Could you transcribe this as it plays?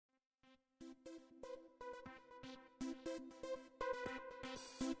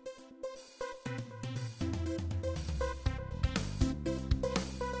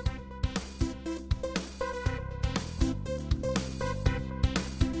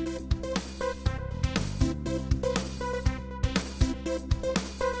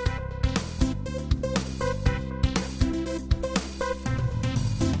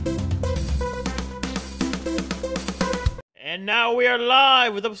And now we are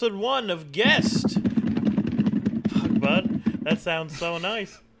live with episode 1 of Guest. Fuck, bud. That sounds so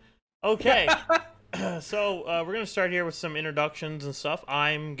nice. Okay. So, we're going to start here with some introductions and stuff.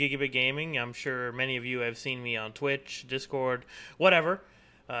 I'm Gigabit Gaming. I'm sure many of you have seen me on Twitch, Discord, whatever.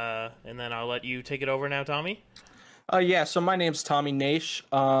 And then I'll let you take it over now, Tommy. Yeah, so my name's Tommy Naish.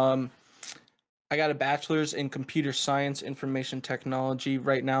 I got a bachelor's in computer science, information technology.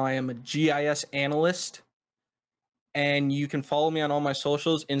 Right now I am a GIS analyst. And you can follow me on all my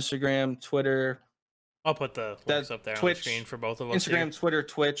socials, Instagram, Twitter. I'll put the links up there on the screen for both of us. Instagram, here. Twitter,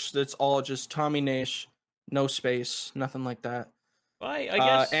 Twitch. That's all just Tommy Naish, no space, nothing like that. Well, I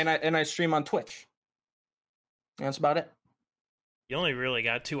guess. And I stream on Twitch. That's about it. You only really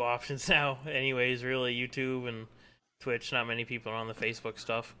got 2 options now, anyways. Really, YouTube and Twitch. Not many people are on the Facebook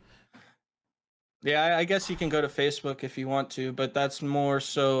stuff. Yeah, I guess you can go to Facebook if you want to, but that's more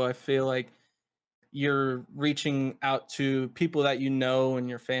so I feel like you're reaching out to people that you know and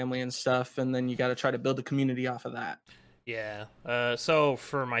your family and stuff, and then you got to try to build a community off of that. Yeah. So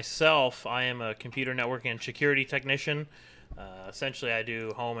for myself, I am a computer networking and security technician. Essentially, I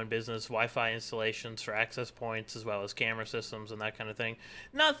do home and business Wi-Fi installations for access points as well as camera systems and that kind of thing.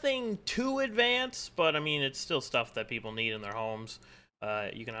 Nothing too advanced, but I mean, it's still stuff that people need in their homes.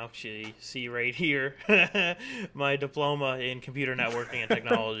 You can actually see right here my diploma in computer networking and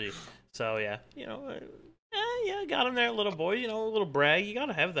technology. So yeah, yeah, got him there, little boy. A little brag. You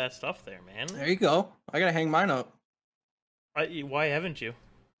gotta have that stuff there, man. There you go. I gotta hang mine up. Why haven't you?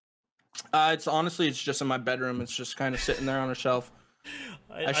 It's just in my bedroom. It's just kind of sitting there on a shelf.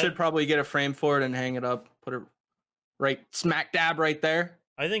 I should probably get a frame for it and hang it up. Put it right smack dab right there.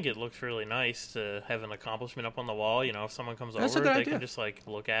 I think it looks really nice to have an accomplishment up on the wall. If someone comes over, they can just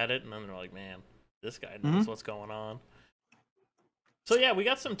look at it and then they're like, man, this guy knows what's going on. So yeah, we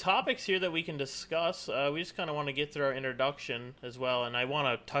got some topics here that we can discuss. We just kind of want to get through our introduction as well, and I want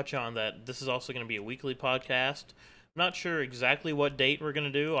to touch on that this is also going to be a weekly podcast. I'm not sure exactly what date we're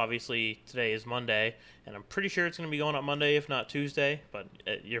going to do. Obviously, today is Monday, and I'm pretty sure it's going to be going up Monday, if not Tuesday, but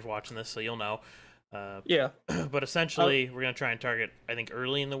you're watching this, so you'll know. Yeah. But essentially, we're going to try and target, I think,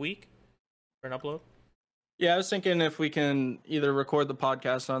 early in the week for an upload. Yeah, I was thinking if we can either record the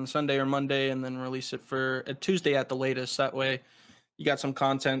podcast on Sunday or Monday and then release it for a Tuesday at the latest. That way you got some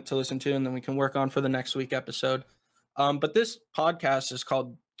content to listen to and then we can work on for the next week episode. But this podcast is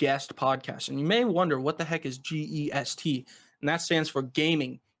called Guest Podcast. And you may wonder what the heck is GEST? And that stands for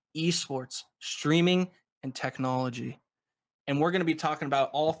gaming, esports, streaming, and technology. And we're going to be talking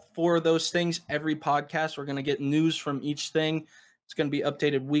about all 4 of those things every podcast. We're going to get news from each thing. It's going to be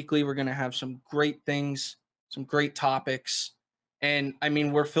updated weekly. We're going to have some great things, some great topics. And I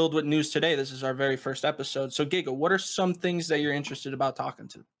mean, we're filled with news today. This is our very first episode. So Giga, what are some things that you're interested about talking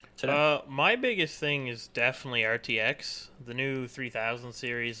to today? My biggest thing is definitely RTX. The new 3000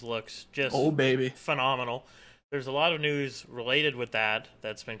 series looks just phenomenal. There's a lot of news related with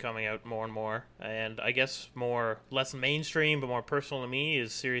that's been coming out more and more. And I guess less mainstream, but more personal to me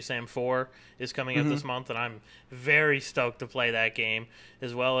is Serious Sam 4 is coming out this month. And I'm very stoked to play that game,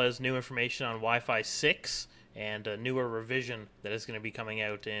 as well as new information on Wi-Fi 6 and a newer revision that is going to be coming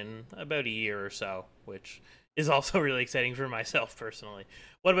out in about a year or so, which is also really exciting for myself personally.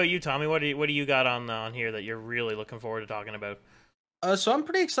 What about you, Tommy? What do you got on here that you're really looking forward to talking about? So I'm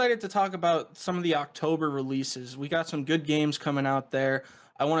pretty excited to talk about some of the October releases. We got some good games coming out there.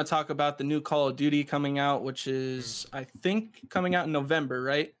 I want to talk about the new Call of Duty coming out, which is, I think, coming out in November,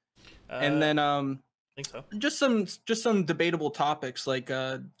 right? And then I think so. Just some debatable topics like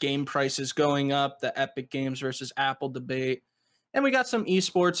game prices going up, the Epic Games versus Apple debate, and we got some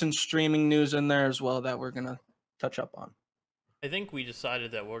esports and streaming news in there as well that we're gonna touch up on. I think we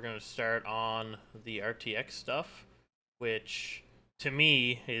decided that we're gonna start on the RTX stuff, which to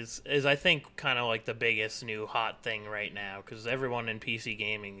me is I think kind of like the biggest new hot thing right now, because everyone in PC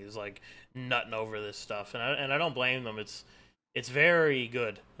gaming is like nutting over this stuff, and I don't blame them. It's very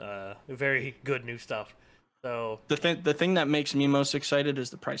good new stuff. So the thing that makes me most excited is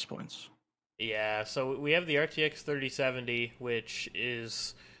the price points. Yeah, so we have the RTX 3070, which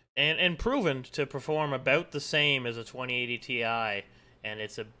is and proven to perform about the same as a 2080 Ti, and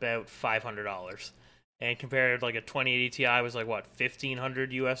it's about $500. And compared, like a 2080 Ti was like what,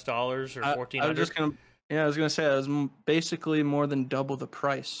 $1,500 US or $1,400? I was gonna say it was basically more than double the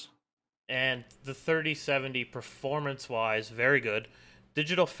price. And the 3070 performance-wise, very good.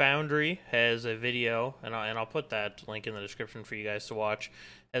 Digital Foundry has a video, and I'll put that link in the description for you guys to watch.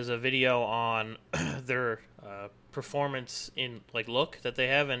 Has a video on their performance in look that they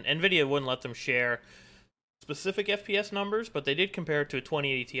have, and NVIDIA wouldn't let them share specific FPS numbers, but they did compare it to a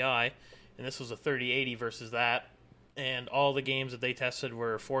 2080 Ti, and this was a 3080 versus that. and all the games that they tested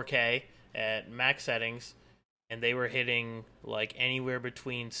were 4K at max settings, and they were hitting like anywhere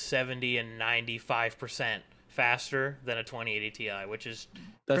between 70 and 95% faster than a 2080 Ti, which is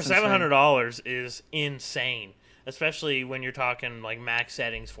for $700 is insane, especially when you're talking like max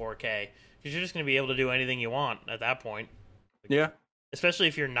settings 4K, because you're just going to be able to do anything you want at that point. Yeah. Especially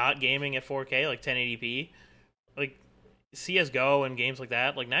if you're not gaming at 4K, like 1080p, like CSGO and games like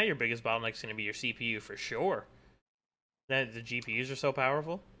that, like now your biggest bottleneck is going to be your CPU for sure. That the GPUs are so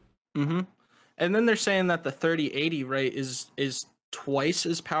powerful. Mm-hmm. And then they're saying that the 3080, right, is twice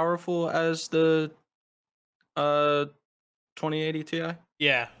as powerful as the 2080 Ti.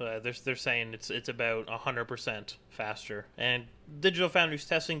 Yeah, they're saying it's about 100% faster. And Digital Foundry's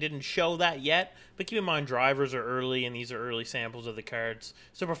testing didn't show that yet, but keep in mind drivers are early and these are early samples of the cards,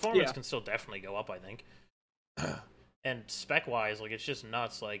 so performance can still definitely go up, I think. And spec-wise, like it's just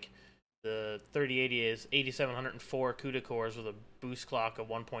nuts. Like the 3080 is 8704 CUDA cores with a boost clock of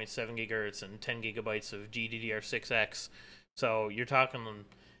 1.7 gigahertz and 10 gigabytes of GDDR6X. So you're talking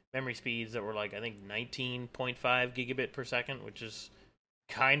memory speeds that were like I think 19.5 gigabit per second, which is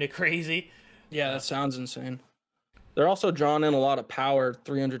kind of crazy. Yeah, that sounds insane. They're also drawing in a lot of power,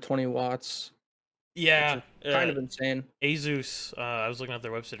 320 watts. Yeah, kind of insane. Asus, I was looking at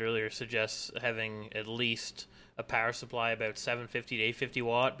their website earlier, suggests having at least a power supply about 750 to 850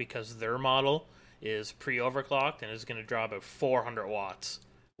 watt because their model is pre-overclocked and is going to draw about 400 watts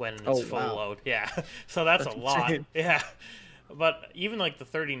when it's full load. Yeah, so that's a lot. Insane. Yeah, but even like the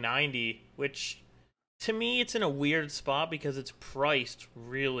 3090, which to me it's in a weird spot because it's priced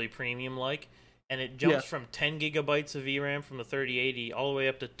really premium-like, and it jumps from 10 gigabytes of VRAM from the 3080 all the way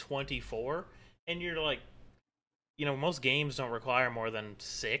up to 24, and you're like, you know, most games don't require more than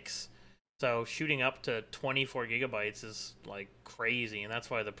 6. So shooting up to 24 gigabytes is like crazy, and that's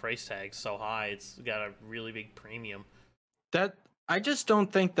why the price tag's so high. It's got a really big premium. That I just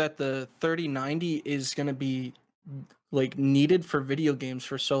don't think that the 3090 is going to be like needed for video games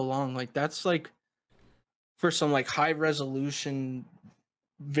for so long. Like that's like for some like high resolution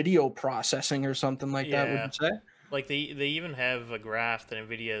video processing or something like that, would you say? Like they even have a graph that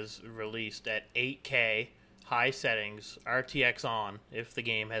NVIDIA's released at 8K high settings, RTX on, if the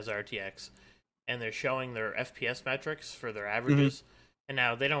game has RTX, and they're showing their FPS metrics for their averages. Mm-hmm. And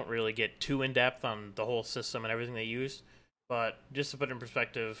now they don't really get too in depth on the whole system and everything they use, but just to put in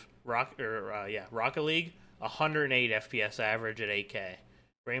perspective, Rocket League 108 FPS average at 8K,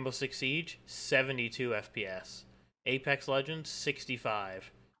 Rainbow Six Siege 72 FPS, Apex Legends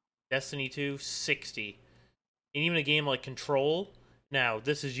 65, Destiny 2 60, and even a game like Control. Now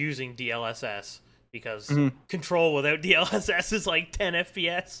this is using DLSS. Because Control without DLSS is like 10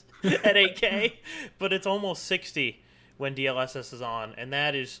 FPS at 8K, but it's almost 60 when DLSS is on, and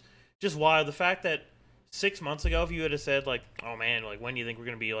that is just wild. The fact that 6 months ago, if you had said like, "Oh man, like when do you think we're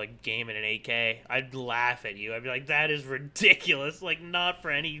gonna be like gaming in 8K?" I'd laugh at you. I'd be like, "That is ridiculous! Like not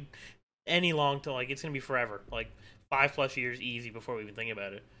for any long time. Like it's gonna be forever. Like 5+ years easy before we even think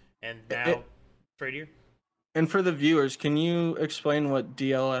about it." And now, trade year. And for the viewers, can you explain what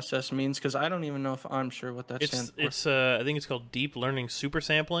DLSS means? Because I don't even know if I'm sure what that stands for. It's I think it's called Deep Learning Super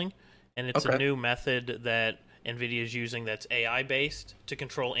Sampling, and it's a new method that NVIDIA is using that's AI-based to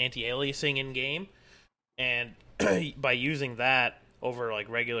control anti-aliasing in-game. And by using that over like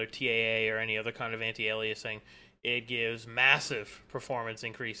regular TAA or any other kind of anti-aliasing, it gives massive performance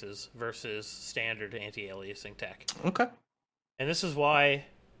increases versus standard anti-aliasing tech. Okay. And this is why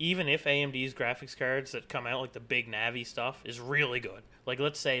even if AMD's graphics cards that come out, like the big Navi stuff, is really good. Like,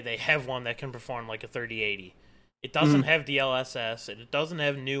 let's say they have one that can perform like a 3080. It doesn't have DLSS, and it doesn't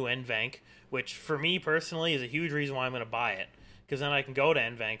have new NVENC, which for me personally is a huge reason why I'm going to buy it. Because then I can go to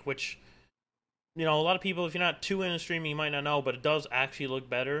NVENC, which, you know, a lot of people, if you're not too into streaming, you might not know, but it does actually look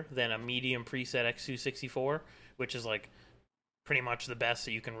better than a medium preset X264, which is like pretty much the best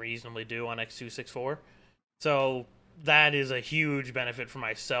that you can reasonably do on X264. So that is a huge benefit for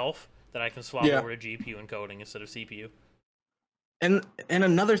myself that I can swap over to GPU encoding instead of CPU. And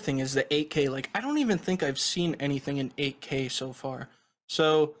another thing is the 8K. Like, I don't even think I've seen anything in 8K so far.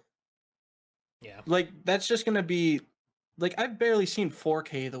 So, yeah, like that's just gonna be like I've barely seen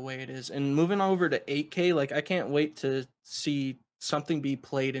 4K the way it is, and moving over to 8K, like I can't wait to see something be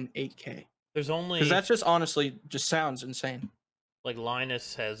played in 8K. There's only because that's just honestly just sounds insane. Like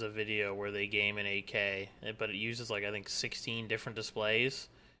Linus has a video where they game in 8K, but it uses like I think 16 different displays,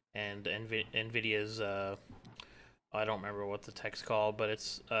 and NVIDIA's I don't remember what the tech's called, but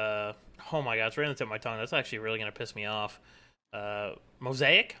it's oh my god, it's right on the tip of my tongue. That's actually really gonna piss me off.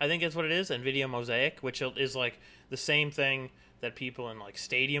 Mosaic, I think is what it is, NVIDIA Mosaic, which is like the same thing that people in like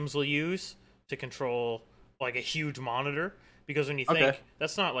stadiums will use to control like a huge monitor, because when you think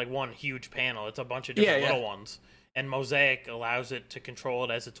that's not like one huge panel, it's a bunch of different little ones, and Mosaic allows it to control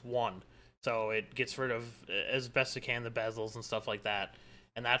it as it's one, so it gets rid of as best it can the bezels and stuff like that,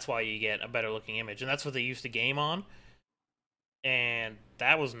 and that's why you get a better looking image, and that's what they used to game on, and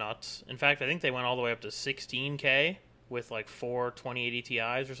that was nuts. In fact, I think they went all the way up to 16K with like 4 2080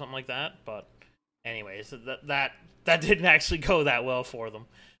 Ti's or something like that, but anyways, that didn't actually go that well for them.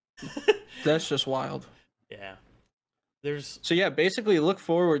 That's just wild. Yeah. So yeah, basically look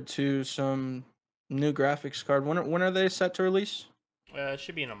forward to some new graphics card. When are they set to release? It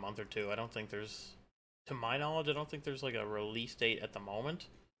should be in a month or two. I don't think there's, to my knowledge, I don't think there's like a release date at the moment,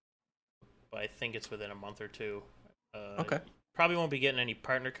 but I think it's within a month or two. Okay. Probably won't be getting any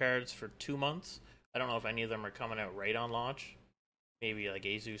partner cards for 2 months. I don't know if any of them are coming out right on launch. Maybe like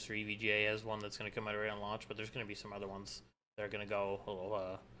Asus or EVGA has one that's going to come out right on launch, but there's going to be some other ones that are going to go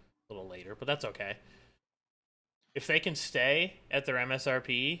a little later, but that's okay. If they can stay at their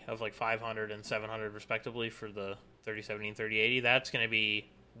MSRP of like 500 and 700 respectively for the 3070 and 3080, that's going to be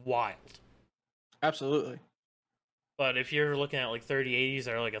wild. Absolutely. But if you're looking at like 3080s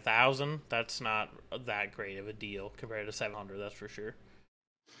that are like 1,000, that's not that great of a deal compared to 700, that's for sure.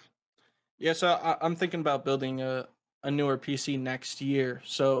 Yeah, so I'm thinking about building a newer PC next year.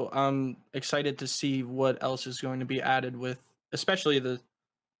 So I'm excited to see what else is going to be added with, especially the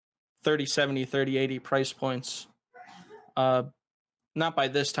 3070, 3080 price points. Not by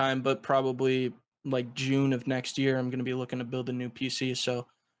this time, but probably like June of next year, I'm going to be looking to build a new PC. So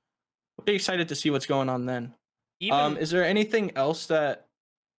I'll be excited to see what's going on then. Is there anything else that...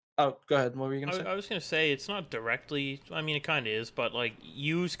 Oh, go ahead. What were you going to say? I was going to say, it's not directly... I mean, it kind of is, but like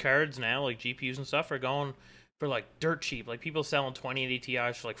used cards now, like GPUs and stuff, are going for like dirt cheap. Like people selling 2080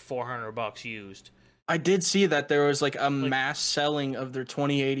 Ti's for like $400 used. I did see that there was like a mass selling of their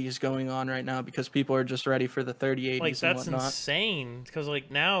 2080s going on right now because people are just ready for the 3080s. Like that's insane. Because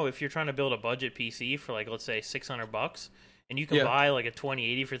like now, if you're trying to build a budget PC for like let's say $600, and you can buy like a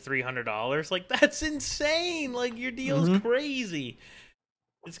 2080 for $300, like that's insane. Like your deal's crazy.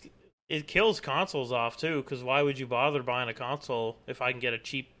 It kills consoles off too. Because why would you bother buying a console if I can get a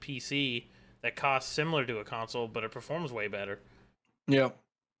cheap PC that costs similar to a console but it performs way better? Yeah.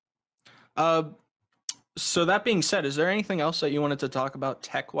 So that being said, is there anything else that you wanted to talk about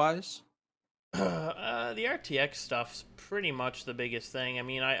tech-wise? The RTX stuff's pretty much the biggest thing. I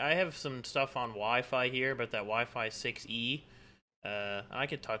mean, I have some stuff on Wi-Fi here, but that Wi-Fi 6E, I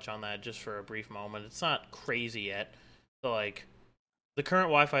could touch on that just for a brief moment. It's not crazy yet. So, like, the current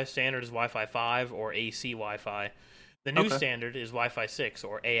Wi-Fi standard is Wi-Fi 5 or AC Wi-Fi. The new standard is Wi-Fi 6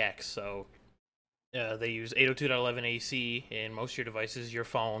 or AX, so... they use 802.11 AC in most of your devices. Your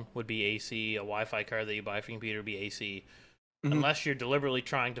phone would be AC. A Wi-Fi card that you buy for your computer would be AC. Unless you're deliberately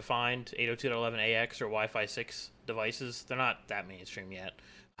trying to find 802.11 AX or Wi-Fi 6 devices, they're not that mainstream yet.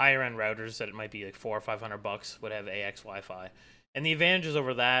 Higher end routers that it might be like $400 or $500 would have AX Wi-Fi. And the advantages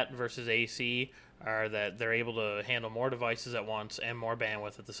over that versus AC are that they're able to handle more devices at once and more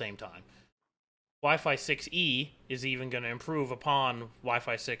bandwidth at the same time. Wi-Fi 6E is even going to improve upon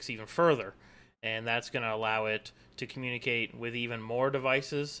Wi-Fi 6 even further. And that's going to allow it to communicate with even more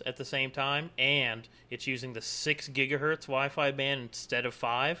devices at the same time, and it's using the 6 gigahertz Wi-Fi band instead of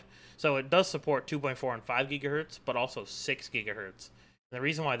 5. So it does support 2.4 and 5 gigahertz, but also 6 gigahertz. And the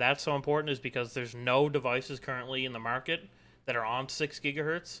reason why that's so important is because there's no devices currently in the market that are on 6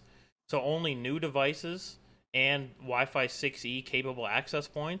 gigahertz. So only new devices and Wi-Fi 6E capable access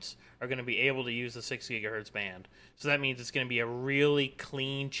points are going to be able to use the 6 gigahertz band. So that means it's going to be a really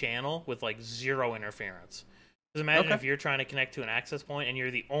clean channel with like zero interference. Because imagine if you're trying to connect to an access point and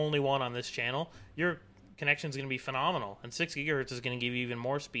you're the only one on this channel, your connection is going to be phenomenal. And 6 gigahertz is going to give you even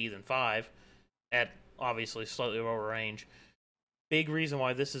more speed than 5 at obviously slightly lower range. Big reason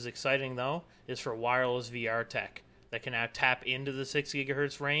why this is exciting though is for wireless VR tech that can now tap into the 6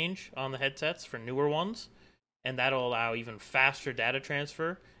 gigahertz range on the headsets for newer ones. And that'll allow even faster data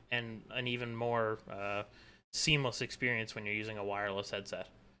transfer and an even more seamless experience when you're using a wireless headset.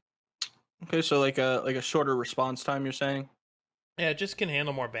 Okay, so like a shorter response time, you're saying? Yeah, it just can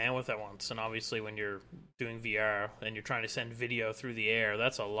handle more bandwidth at once. And obviously when you're doing VR and you're trying to send video through the air,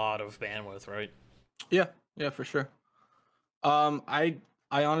 that's a lot of bandwidth, right? Yeah, for sure. I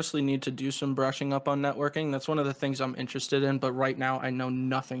honestly need to do some brushing up on networking. That's one of the things I'm interested in, but right now I know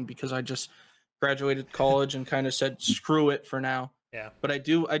nothing because I just graduated college and kind of said screw it for now. Yeah. But I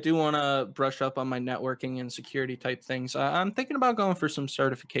do want to brush up on my networking and security type things. I'm thinking about going for some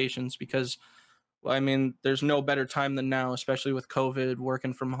certifications because, well, I mean, there's no better time than now, especially with COVID,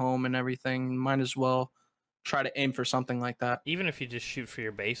 working from home and everything. Might as well try to aim for something like that. Even if you just shoot for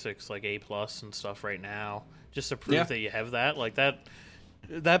your basics, like A+ and stuff right now, just to prove that you have that, like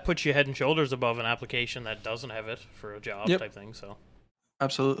that puts you head and shoulders above an application that doesn't have it for a job type thing. So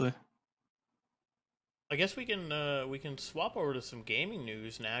absolutely. I guess we can swap over to some gaming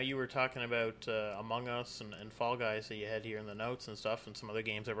news now. You were talking about Among Us and Fall Guys that you had here in the notes and stuff, and some other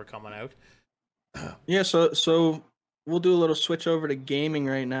games that were coming out. Yeah, so we'll do a little switch over to gaming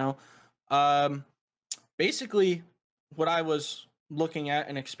right now. Basically, what I was looking at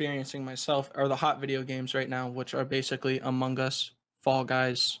and experiencing myself are the hot video games right now, which are basically Among Us, Fall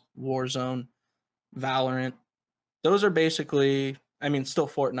Guys, Warzone, Valorant. Those are basically, I mean, still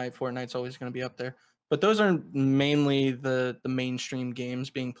Fortnite. Fortnite's always going to be up there. But those are mainly the mainstream games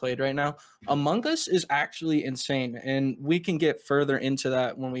being played right now. Among Us is actually insane, and we can get further into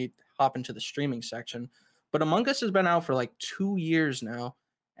that when we hop into the streaming section. But Among Us has been out for like 2 years now,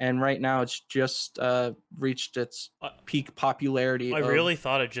 and right now it's just reached its peak popularity. I really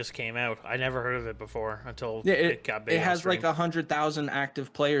thought it just came out. I never heard of it before until it got big. It has like 100,000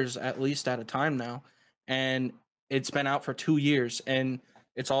 active players at least at a time now, and it's been out for 2 years, and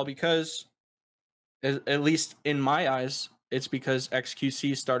it's all because, at least in my eyes, it's because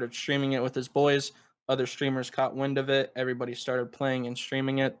XQC started streaming it with his boys. Other streamers caught wind of it. Everybody started playing and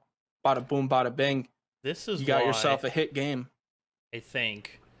streaming it. Bada boom, bada bing. You got yourself a hit game. I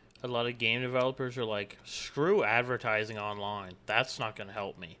think a lot of game developers are like, screw advertising online. That's not going to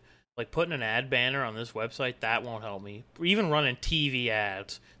help me. Like putting an ad banner on this website, that won't help me. Or even running TV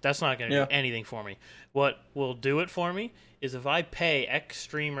ads, that's not going to do anything for me. What will do it for me is if I pay X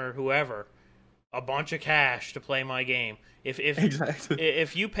streamer, whoever, a bunch of cash to play my game.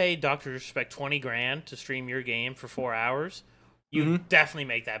 If you pay Dr. Disrespect 20 grand to stream your game for 4 hours, you definitely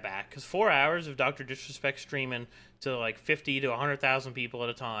make that back. Because 4 hours of Dr. Disrespect streaming to like 50 to 100,000 people at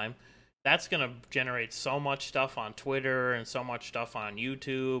a time, that's going to generate so much stuff on Twitter and so much stuff on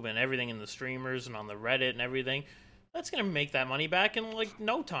YouTube and everything in the streamers and on the Reddit and everything. That's going to make that money back in like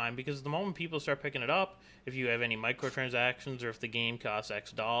no time, because the moment people start picking it up, if you have any microtransactions or if the game costs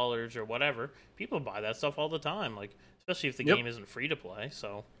X dollars or whatever, people buy that stuff all the time, like especially if the game isn't free to play.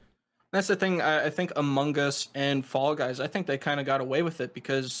 So that's the thing. I think Among Us and Fall Guys, I think they kind of got away with it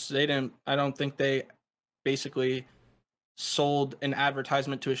because I don't think they basically sold an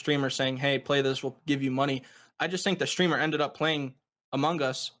advertisement to a streamer saying, hey, play this, we'll give you money. I just think the streamer ended up playing Among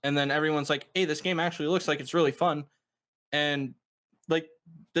Us, and then everyone's like, hey, this game actually looks like it's really fun. And like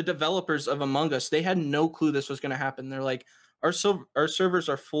the developers of Among Us, they had no clue this was going to happen. They're like, our servers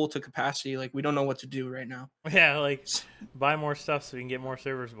are full to capacity. Like, we don't know what to do right now. Yeah, like buy more stuff so we can get more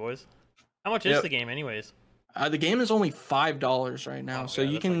servers, boys. How much is the game, anyways? The game is only $5 right now, so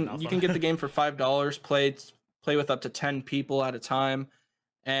you can get the game for $5. Play with up to 10 people at a time,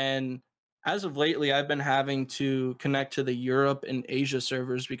 and as of lately, I've been having to connect to the Europe and Asia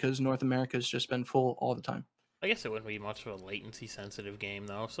servers because North America has just been full all the time. I guess it wouldn't be much of a latency-sensitive game,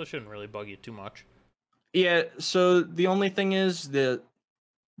 though, so it shouldn't really bug you too much. Yeah, so the only thing is the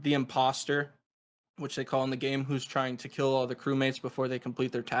imposter, which they call in the game, who's trying to kill all the crewmates before they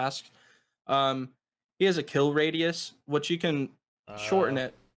complete their tasks. He has a kill radius, which you can shorten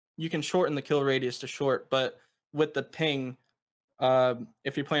it. You can shorten the kill radius to short, but with the ping,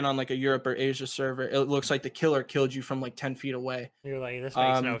 if you're playing on like a Europe or Asia server, it looks like the killer killed you from like 10 feet away. You're like, this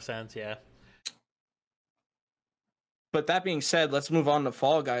makes no sense, yeah. But that being said, let's move on to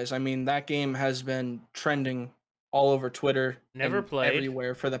Fall Guys. I mean, that game has been trending all over Twitter. Never played.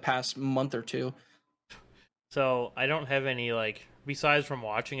 Everywhere for the past month or two. So I don't have any, like, besides from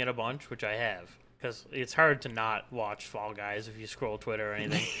watching it a bunch, which I have, because it's hard to not watch Fall Guys if you scroll Twitter or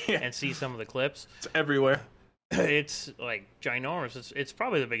anything and see some of the clips. It's everywhere. It's like ginormous. It's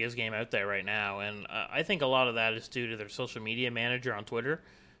probably the biggest game out there right now, and I think a lot of that is due to their social media manager on Twitter.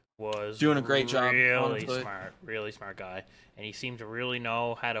 Was doing a great job. Really smart guy, and he seemed to really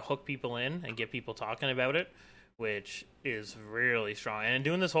know how to hook people in and get people talking about it, which is really strong. And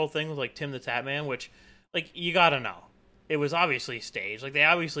doing this whole thing with like Tim the Tatman, which, like, you gotta know, it was obviously staged. Like, they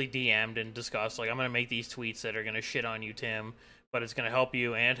obviously DM'd and discussed, like, I'm gonna make these tweets that are gonna shit on you, Tim, but it's gonna help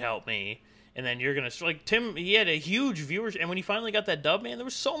you and help me. And then you're gonna, like, Tim, he had a huge viewership, and when he finally got that dub, man, there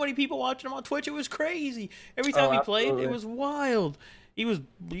was so many people watching him on Twitch. It was crazy. Every time he played, it was wild. He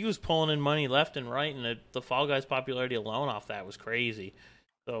was pulling in money left and right, and the Fall Guys popularity alone off that was crazy.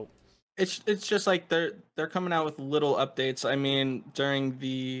 So it's just like they're coming out with little updates. I mean, during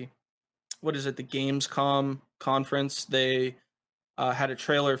the the Gamescom conference, they had a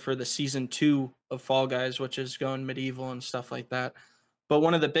trailer for the season 2 of Fall Guys, which is going medieval and stuff like that. But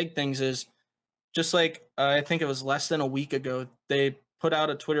one of the big things is, just like I think it was less than a week ago, they put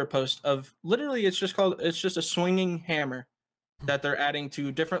out a Twitter post of literally it's just a swinging hammer that they're adding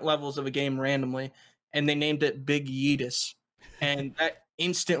to different levels of a game randomly, and they named it Big Yeetus. And that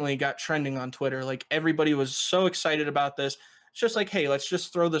instantly got trending on Twitter. Like everybody was so excited about this. It's just like, hey, let's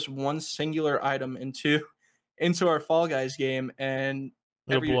just throw this one singular item into our Fall Guys game, and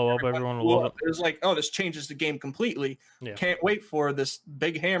it'll blow up. Everyone will love it. It was like, oh, this changes the game completely. Yeah. Can't wait for this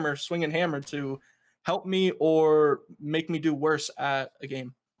big hammer, swinging hammer, to help me or make me do worse at a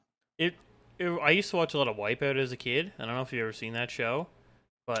game. I used to watch a lot of Wipeout as a kid. I don't know if you've ever seen that show,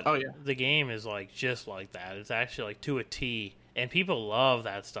 but the game is like just like that. It's actually like to a T, and people love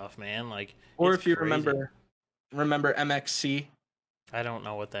that stuff, man. Like, or if you remember MXC. I don't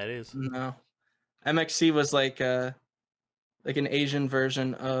know what that is. No, MXC was like an Asian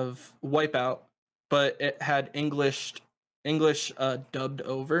version of Wipeout, but it had English dubbed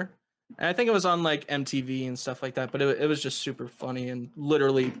over. And I think it was on like MTV and stuff like that, but it was just super funny and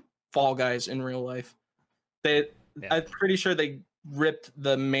literally Fall Guys in real life. I'm pretty sure they ripped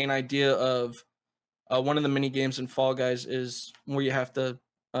the main idea of one of the mini games in Fall Guys is where you have to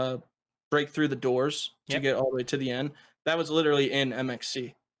break through the doors to get all the way to the end. That was literally in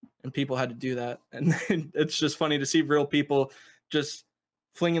MXC, and people had to do that. And it's just funny to see real people just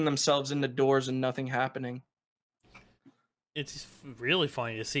flinging themselves into doors and nothing happening. It's really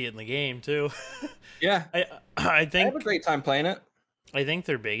funny to see it in the game too. Yeah, I think I have a great time playing it. I think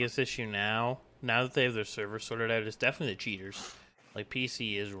their biggest issue now that they have their server sorted out, is definitely the cheaters. Like,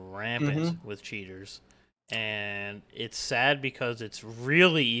 PC is rampant with cheaters, and it's sad because it's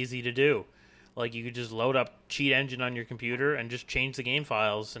really easy to do. Like, you could just load up Cheat Engine on your computer and just change the game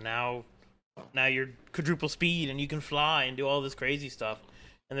files, and now you're quadruple speed and you can fly and do all this crazy stuff.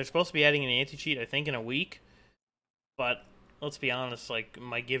 And they're supposed to be adding an anti-cheat, I think, in a week, but let's be honest, like, it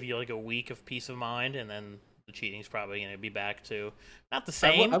might give you like a week of peace of mind, and then the cheating's probably going to be back to not the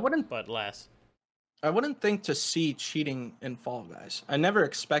same, but less. I wouldn't think to see cheating in Fall Guys. I never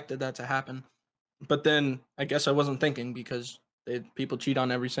expected that to happen, but then I guess I wasn't thinking because people cheat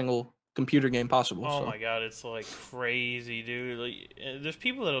on every single computer game possible. Oh my god, it's like crazy, dude. Like, there's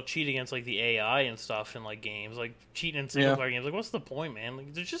people that'll cheat against like the AI and stuff in like games, like cheating in single player games. Like, what's the point, man?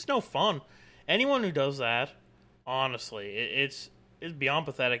 Like, there's just no fun. Anyone who does that, honestly, it's beyond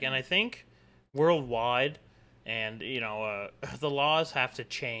pathetic. And I think worldwide, and the laws have to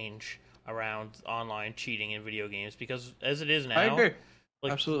change around online cheating in video games, because as it is now, I agree.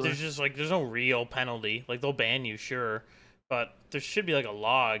 Like, absolutely, there's no real penalty. Like, they'll ban you, sure, but there should be like a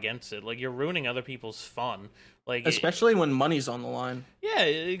law against it. Like, you're ruining other people's fun. Like, especially when money's on the line. Yeah,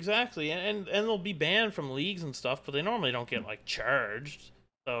 exactly. And they'll be banned from leagues and stuff, but they normally don't get like charged.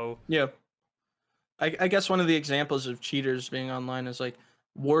 So yeah, I guess one of the examples of cheaters being online is like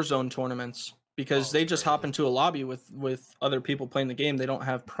Warzone tournaments, because they just hop into a lobby with other people playing the game. They don't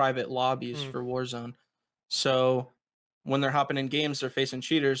have private lobbies for Warzone. So when they're hopping in games, they're facing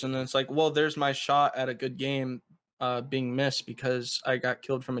cheaters, and then it's like, well, there's my shot at a good game being missed because I got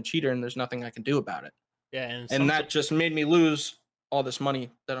killed from a cheater, and there's nothing I can do about it. Yeah, and that just made me lose all this money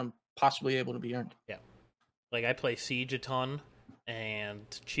that I'm possibly able to be earned. Yeah, like, I play Siege a ton, and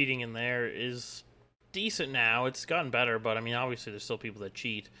cheating in there is decent now. It's gotten better, but I mean, obviously there's still people that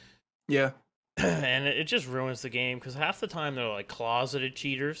cheat. Yeah. And it just ruins the game, because half the time they're like closeted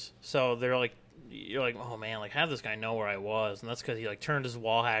cheaters. So they're like, you're like, oh man, like, how did this guy know where I was? And that's because he like turned his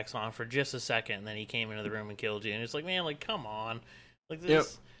wall hacks on for just a second, and then he came into the room and killed you. And it's like, man, like, come on, like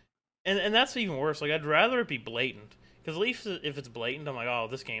this. And that's even worse. Like, I'd rather it be blatant, because at least if it's blatant, I'm like, oh,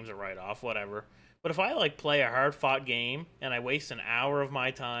 this game's a write-off, whatever. But if I like play a hard-fought game and I waste an hour of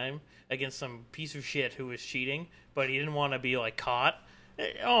my time against some piece of shit who was cheating, but he didn't want to be like caught,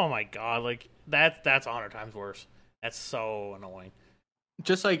 oh my god, like, that's 100 times worse. That's so annoying.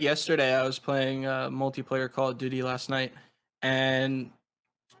 Just like yesterday, I was playing multiplayer Call of Duty last night, and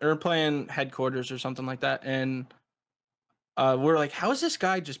we were playing Headquarters or something like that, and we're like, how is this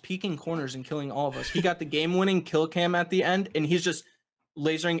guy just peeking corners and killing all of us? He got the game-winning kill cam at the end, and he's just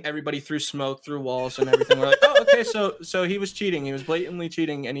lasering everybody through smoke, through walls, and everything. We're like, oh, okay, so he was cheating. He was blatantly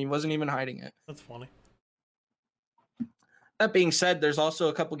cheating, and he wasn't even hiding it. That's funny. That being said, there's also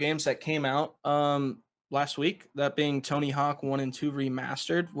a couple games that came out last week, that being Tony Hawk 1 and 2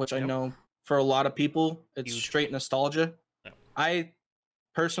 Remastered, which I know for a lot of people, it's straight nostalgia. I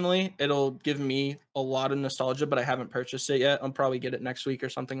personally, it'll give me a lot of nostalgia, but I haven't purchased it yet. I'll probably get it next week or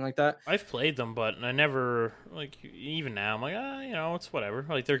something like that. I've played them, but I never, like, even now, I'm like, it's whatever.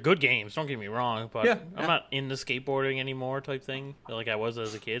 Like, they're good games, don't get me wrong, but I'm not into skateboarding anymore type thing, like I was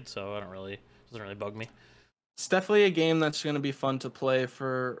as a kid, so it doesn't really bug me. It's definitely a game that's going to be fun to play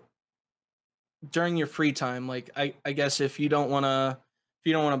for during your free time. Like, I guess if you don't want to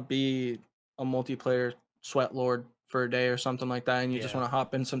you don't want to be a multiplayer sweat lord for a day or something like that, and you just want to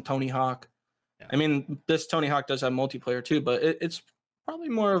hop in some Tony Hawk. Yeah. I mean, this Tony Hawk does have multiplayer too, but it's probably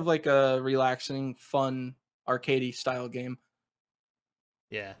more of like a relaxing, fun, arcadey style game.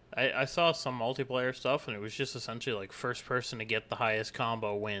 Yeah, I saw some multiplayer stuff, and it was just essentially like first person to get the highest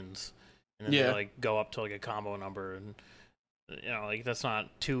combo wins, and then they like go up to like a combo number, and like that's not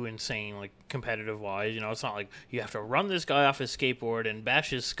too insane, like competitive wise. It's not like you have to run this guy off his skateboard and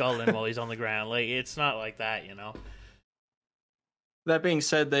bash his skull in while he's on the ground. Like it's not like that. That being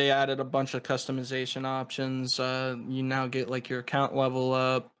said, they added a bunch of customization options. You now get like your account level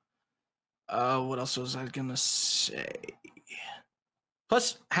up. What else was I gonna say?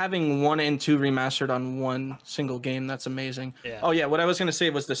 Plus, having 1 and 2 remastered on one single game, that's amazing. Yeah. Oh yeah, what I was gonna say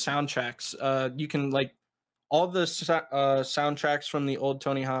was the soundtracks. You can like all the soundtracks from the old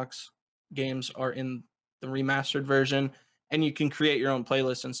Tony Hawk's games are in the remastered version, and you can create your own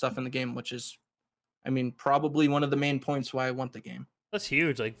playlists and stuff in the game, which is, I mean, probably one of the main points why I want the game. That's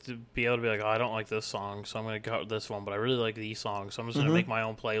huge, like to be able to be like, oh, I don't like this song, so I'm gonna cut this one, but I really like these songs, so I'm just gonna make my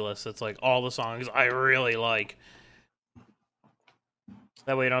own playlist. It's like all the songs I really like.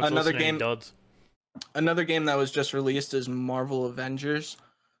 That way you don't have to listen to any duds. Another game that was just released is Marvel Avengers.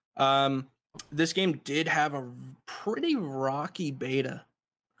 This game did have a pretty rocky beta,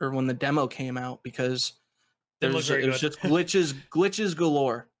 or when the demo came out, because it was just glitches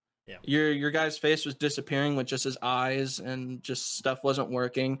galore. Yeah. Your guy's face was disappearing with just his eyes, and just stuff wasn't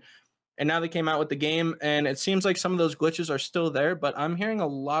working. And now they came out with the game, and it seems like some of those glitches are still there, but I'm hearing a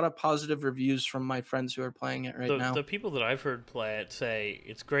lot of positive reviews from my friends who are playing it now. The people that I've heard play it say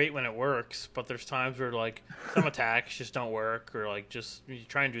it's great when it works, but there's times where like some attacks just don't work, or like just you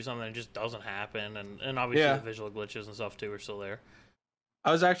try and do something and it just doesn't happen, and obviously the visual glitches and stuff too are still there.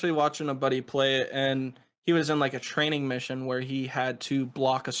 I was actually watching a buddy play it, and he was in like a training mission where he had to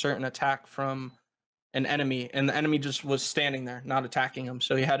block a certain attack from an enemy, and the enemy just was standing there not attacking him,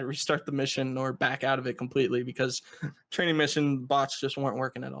 so he had to restart the mission or back out of it completely because training mission bots just weren't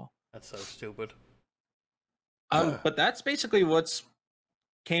working at all. That's so stupid. But that's basically what's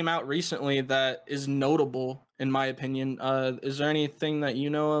came out recently that is notable in my opinion. Is there anything that you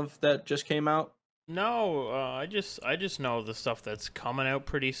know of that just came out? No, I just know the stuff that's coming out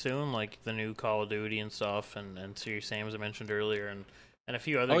pretty soon, like the new Call of Duty and stuff, and Serious Sam, as I mentioned earlier, and a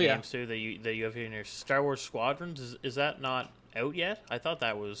few other games too that you have here in your Star Wars Squadrons. Is that not out yet? I thought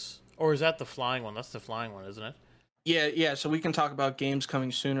that was, or is that the flying one? That's the flying one, isn't it? Yeah. So we can talk about games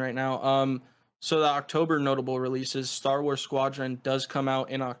coming soon right now. So the October notable releases, Star Wars Squadron does come out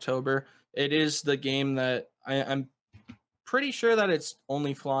in October. It is the game that I'm pretty sure that it's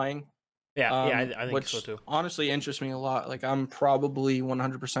only flying. Yeah, I think so too. Honestly interests me a lot. Like I'm probably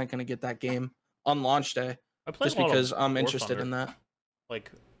 100% going to get that game on launch day, just because I'm interested in that. Like,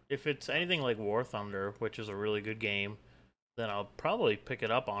 if it's anything like War Thunder, which is a really good game, then I'll probably pick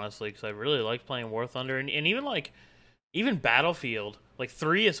it up, honestly, because I really like playing War Thunder. And even Battlefield, like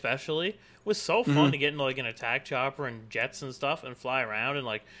 3 especially, was so fun to get into, like, an attack chopper and jets and stuff and fly around. And,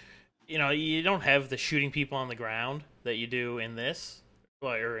 like, you don't have the shooting people on the ground that you do in this,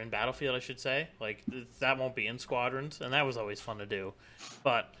 or in Battlefield, I should say. Like, that won't be in Squadrons, and that was always fun to do.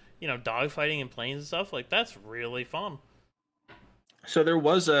 But, dogfighting in planes and stuff, like, that's really fun. So there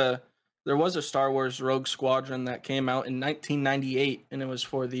was a Star Wars Rogue Squadron that came out in 1998, and it was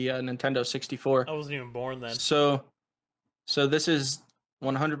for the Nintendo 64. I wasn't even born then. So this is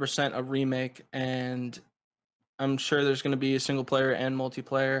 100% a remake, and I'm sure there's going to be a single player and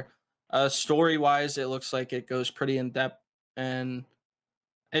multiplayer. Story wise, it looks like it goes pretty in depth, and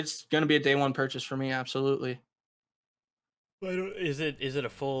it's going to be a day one purchase for me. Absolutely. Is it a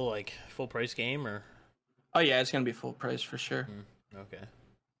full price game, or? Oh yeah, it's going to be full price for sure. Okay,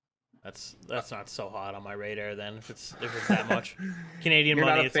 that's not so hot on my radar then. If it's that much Canadian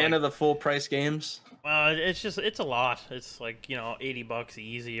money, you're not a fan of the full price games. Well, it's a lot. It's like $80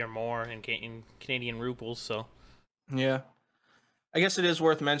 easy or more in Canadian rubles. So yeah, I guess it is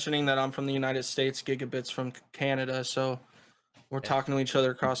worth mentioning that I'm from the United States, Gigabit's from Canada, so we're talking to each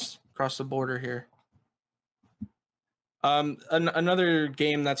other across the border here. Another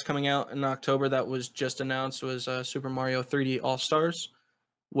game that's coming out in October that was just announced was Super Mario 3D All-Stars,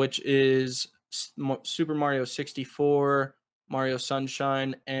 which is Super Mario 64, Mario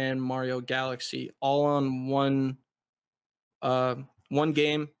Sunshine, and Mario Galaxy, all on one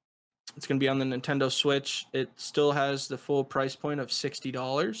game. It's going to be on the Nintendo Switch. It still has the full price point of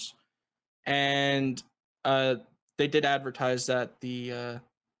 $60, and they did advertise that the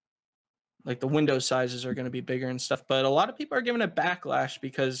window sizes are going to be bigger and stuff, but a lot of people are giving it backlash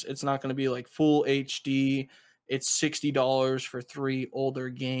because it's not going to be like full HD. it's $60 for 3 older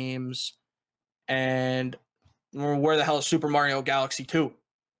games. And where the hell is Super Mario Galaxy 2?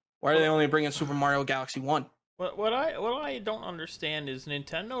 Why are they only bringing Super Mario Galaxy 1? What I don't understand is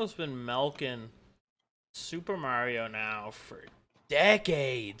Nintendo's been milking Super Mario now for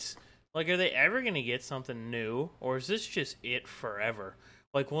decades. Like, are they ever gonna get something new, or is this just it forever?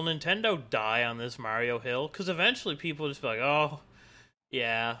 Like, will Nintendo die on this Mario hill? Because eventually people just be like, oh,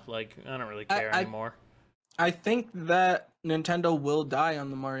 yeah, like, I don't really care anymore. I think that Nintendo will die on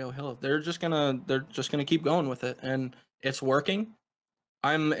the Mario hill. They're just gonna keep going with it, and it's working.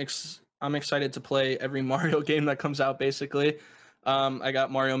 I'm excited to play every Mario game that comes out, basically. I got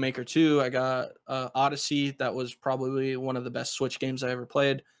Mario Maker 2. I got Odyssey. That was probably one of the best Switch games I ever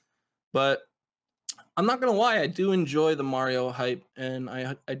played. But I'm not going to lie, I do enjoy the Mario hype, and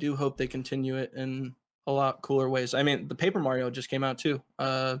I do hope they continue it in a lot cooler ways. I mean, the Paper Mario just came out too,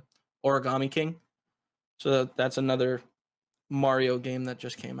 Origami King. So that's another Mario game that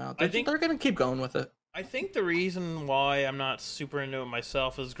just came out. I think they're going to keep going with it. I think the reason why I'm not super into it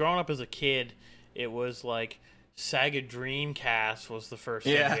myself is growing up as a kid, it was like Sega Dreamcast was the first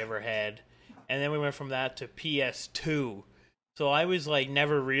thing we ever had. And then we went from that to PS2. So I was like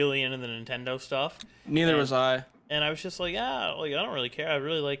never really into the Nintendo stuff. Neither was I. And I was just like, I don't really care.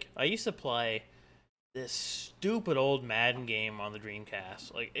 I used to play this stupid old Madden game on the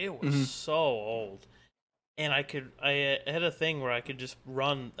Dreamcast. Like, it was so old. And I had a thing where I could just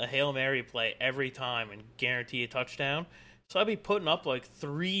run a Hail Mary play every time and guarantee a touchdown. So I'd be putting up like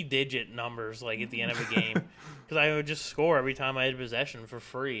 3-digit numbers like at the end of a game because I would just score every time I had possession for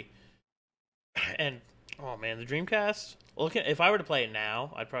free. And oh man, the Dreamcast. If I were to play it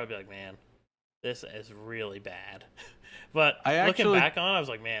now, I'd probably be like, man, this is really bad. But looking back on it, I was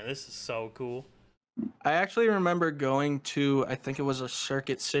like, man, this is so cool. I actually remember going to, I think it was a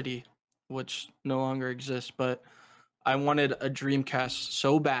Circuit City, which no longer exists, but I wanted a Dreamcast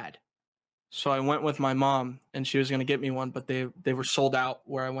so bad. So I went with my mom, and she was going to get me one, but they were sold out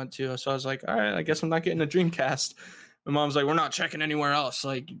where I went to. So I was like, all right, I guess I'm not getting a Dreamcast. My mom's like, we're not checking anywhere else.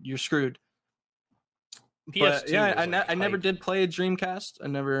 Like, you're screwed. But yeah, I never did play a Dreamcast. I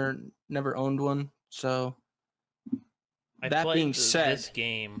never owned one. So that being said, this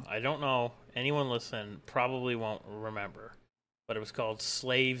game, I don't know, anyone listening probably won't remember, but it was called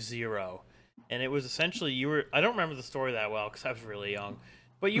Slave Zero. And it was essentially, I don't remember the story that well because I was really young,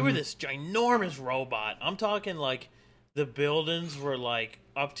 but you were this ginormous robot. I'm talking like the buildings were like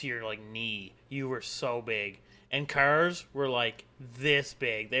up to your like knee. You were so big. And cars were like this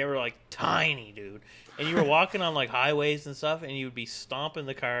big. They were like tiny, dude. And you were walking on like highways and stuff, and you would be stomping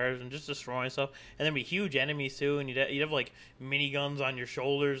the cars and just destroying stuff. And there'd be huge enemies too, and you'd have like miniguns on your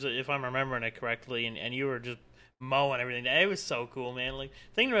shoulders, if I'm remembering it correctly. And you were just mowing everything. It was so cool, man. Like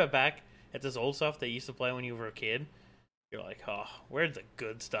thinking about back at this old stuff that you used to play when you were a kid, you're like, oh, where'd the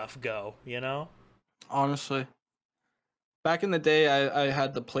good stuff go? You know? Honestly, back in the day, I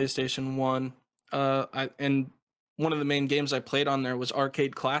had the PlayStation 1. And one of the main games I played on there was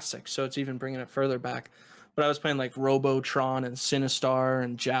Arcade Classics, so it's even bringing it further back. But I was playing like Robotron and Sinistar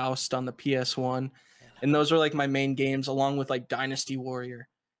and Joust on the PS1, and those were like my main games, along with like Dynasty Warrior.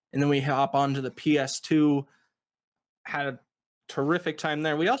 And then we hop onto the PS2, had a terrific time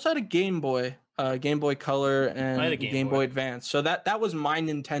there. We also had a Game Boy Color and Game Boy Advance. So that was my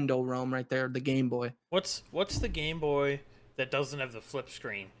Nintendo realm right there, the Game Boy. What's the Game Boy that doesn't have the flip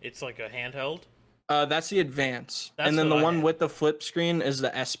screen? It's like a handheld? That's the Advance. And then the one with the flip screen is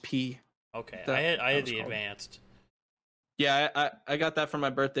the SP. Okay, I had the Advanced. Yeah, I got that for my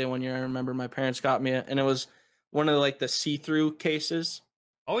birthday one year. I remember my parents got me it, and it was one of like the see-through cases.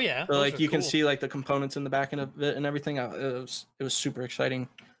 Oh yeah. So like you can see like the components in the back of it and everything. It was super exciting.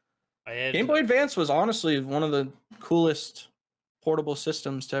 Game Boy Advance was honestly one of the coolest portable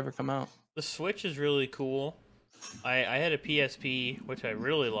systems to ever come out. The Switch is really cool. I had a PSP, which I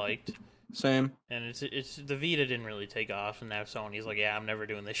really liked. Same. And it's the Vita didn't really take off, and now Sony's like, yeah, I'm never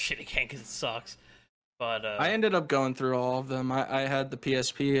doing this shit again because it sucks. But I ended up going through all of them. I had the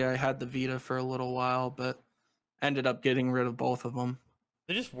PSP, I had the Vita for a little while, but ended up getting rid of both of them.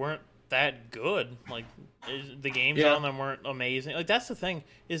 They just weren't that good. Like the games on them weren't amazing. Like that's the thing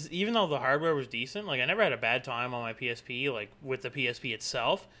is, even though the hardware was decent, like I never had a bad time on my PSP. Like with the PSP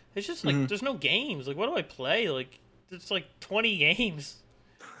itself, it's just like there's no games. Like what do I play? Like it's like 20 games.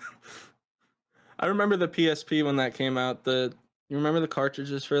 I remember the PSP when that came out. You remember the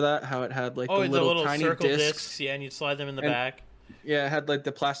cartridges for that? How it had like the little tiny circle discs. Yeah, and you'd slide them in the back. Yeah, it had like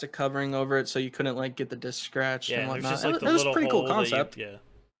the plastic covering over it, so you couldn't like get the disc scratched and whatnot. It was just like it was a pretty cool concept. Yeah.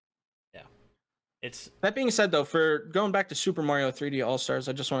 It's that being said, though, for going back to Super Mario 3D All Stars,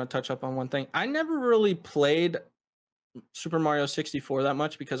 I just want to touch up on one thing. I never really played Super Mario 64 that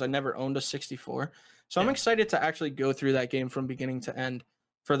much because I never owned a 64. So I'm excited to actually go through that game from beginning to end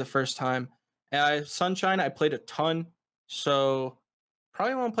for the first time. Sunshine, I played a ton, so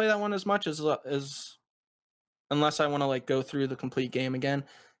probably won't play that one as much as unless I want to like go through the complete game again.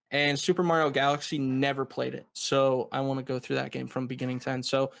 And Super Mario Galaxy, never played it, so I want to go through that game from beginning to end.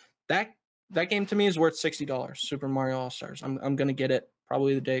 So that game to me is worth $60. Super Mario All Stars. I'm gonna get it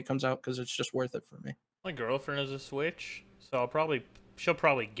probably the day it comes out because it's just worth it for me. My girlfriend has a Switch, so she'll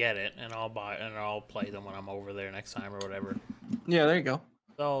probably get it, and I'll play them when I'm over there next time or whatever. Yeah, there you go.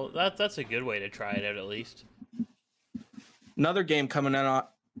 So that's a good way to try it out at least. Another game coming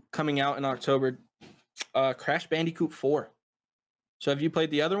out in October, Crash Bandicoot 4. So have you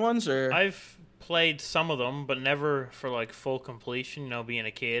played the other ones, or? I've played some of them, but never for like full completion. You know, being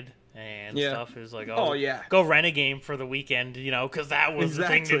a kid and stuff is like, yeah, go rent a game for the weekend. You know, because that was the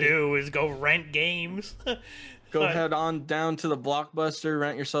thing to do, is go rent games. Go head on down to the Blockbuster,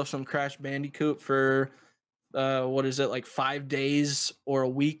 rent yourself some Crash Bandicoot for what is it, like 5 days or a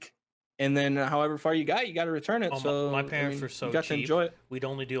week, and then however far you got to return it. So my parents were so you got cheap. To enjoy it. We'd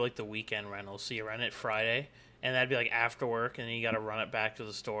only do like the weekend rentals. So you rent it Friday, and that'd be like after work, and then you got to run it back to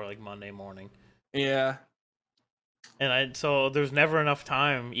the store like Monday morning. Yeah. And so there's never enough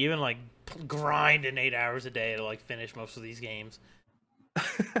time, even like grinding 8 hours a day to like finish most of these games.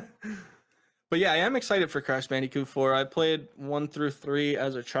 But yeah, I am excited for Crash Bandicoot 4. I played 1 through 3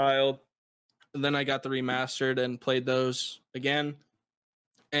 as a child. And then I got the remastered and played those again.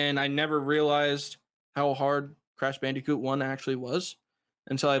 And I never realized how hard Crash Bandicoot 1 actually was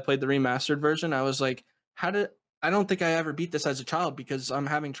until I played the remastered version. I was like, I don't think I ever beat this as a child because I'm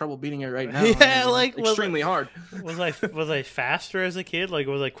having trouble beating it right now. Yeah, like extremely hard. Was I faster as a kid? Like,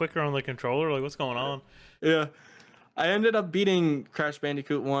 was I quicker on the controller? Like, what's going on? Yeah. I ended up beating Crash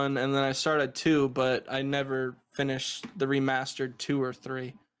Bandicoot 1, and then I started 2, but I never finished the remastered 2 or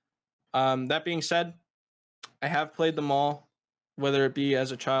 3. That being said, I have played them all, whether it be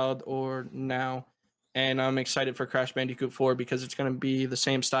as a child or now, and I'm excited for Crash Bandicoot 4 because it's going to be the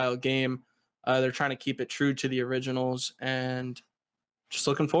same style game. They're trying to keep it true to the originals, and just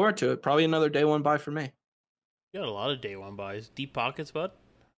looking forward to it. Probably another day one buy for me. You got a lot of day one buys. Deep pockets, bud?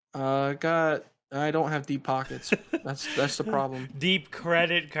 I don't have deep pockets. That's the problem. Deep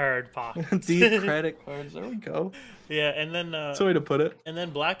credit card pockets. Deep credit cards. There we go. Yeah, and then that's the way to put it. And then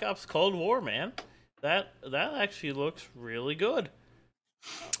Black Ops Cold War, man. That actually looks really good.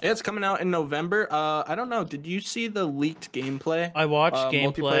 Yeah, it's coming out in November. I don't know. Did you see the leaked gameplay? I watched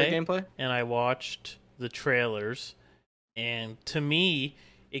gameplay, and I watched the trailers, and to me,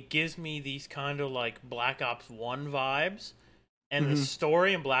 it gives me these kind of like Black Ops 1 vibes. And the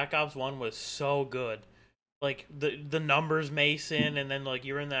story in Black Ops 1 was so good. Like, the numbers Mason, and then, like,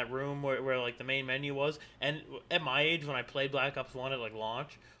 you're in that room where, like, the main menu was. And at my age, when I played Black Ops 1 at, like,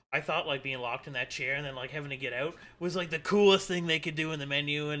 launch, I thought, like, being locked in that chair and then, like, having to get out was, like, the coolest thing they could do in the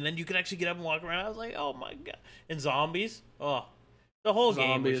menu. And then you could actually get up and walk around. I was like, oh, my God. And zombies? Oh, the whole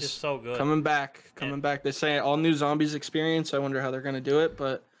game was just so good. Coming back. They say all new zombies experience. I wonder how they're going to do it,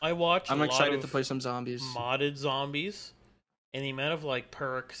 but I'm excited to play some zombies. Modded zombies. And the amount of, like,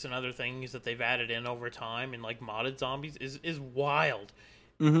 perks and other things that they've added in over time and, like, modded zombies is wild.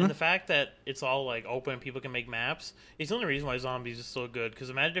 And the fact that it's all, like, open and people can make maps is the only reason why zombies is so good. Because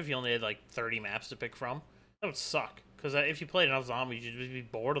imagine if you only had, like, 30 maps to pick from. That would suck. Because if you played enough zombies, you'd just be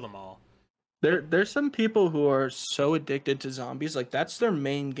bored of them all. There's some people who are so addicted to zombies. Like, that's their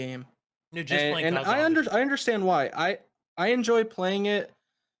main game. You're just playing and I understand why. I enjoy playing it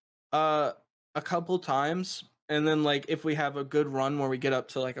a couple times. And then, like, if we have a good run where we get up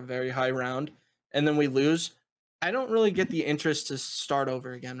to, like, a very high round and then we lose, I don't really get the interest to start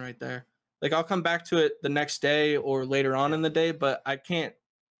over again right there. Like, I'll come back to it the next day or later on in the day, but I can't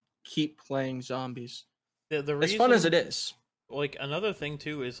keep playing zombies. The reason, as fun as it is. Like, another thing,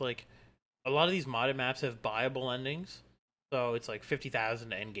 too, is, like, a lot of these modded maps have buyable endings. So it's, like,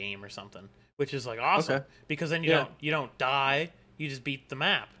 50,000 to end game or something, which is, like, awesome. Okay. Because then you don't die, you just beat the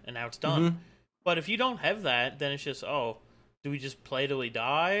map, and now it's done. But if you don't have that, then it's just, do we just play till we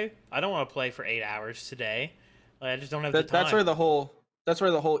die? I don't want to play for 8 hours today. Like, I just don't have the time. That's where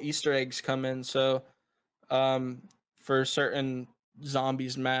the whole Easter eggs come in. So, for certain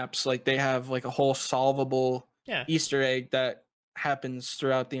zombies maps, like, they have like a whole solvable Easter egg that happens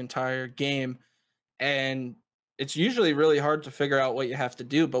throughout the entire game, and it's usually really hard to figure out what you have to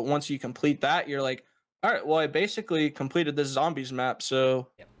do. But once you complete that, you're like, all right, well, I basically completed this zombies map, so.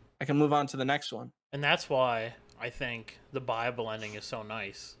 I can move on to the next one. And that's why I think the buyable ending is so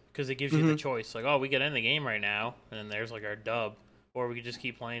nice. because it gives you the choice. Like, oh, we could end the game right now, and then there's like our dub, or we could just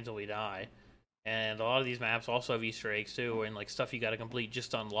keep playing until we die. And a lot of these maps also have Easter eggs too, and like stuff you got to complete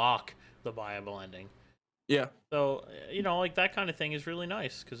just to unlock the viable ending. Yeah. So like that kind of thing is really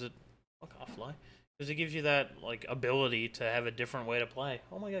nice because it fuck off, fly, because it gives you that like ability to have a different way to play.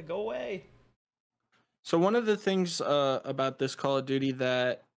 Oh my god, go away. So one of the things about this Call of Duty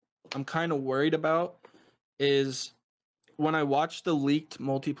that I'm kind of worried about is when I watched the leaked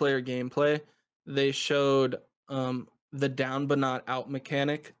multiplayer gameplay, they showed the down but not out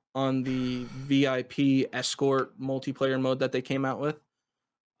mechanic on the VIP escort multiplayer mode that they came out with.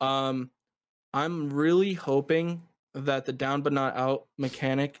 I'm really hoping that the down but not out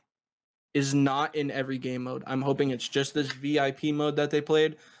mechanic is not in every game mode. I'm hoping it's just this VIP mode that they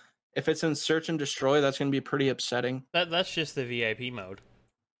played. If it's in search and destroy, that's going to be pretty upsetting. That's just the VIP mode.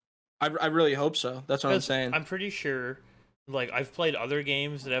 I really hope so. That's what I'm saying. I'm pretty sure, like, I've played other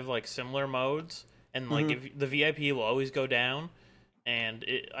games that have like similar modes, and like if the VIP will always go down, and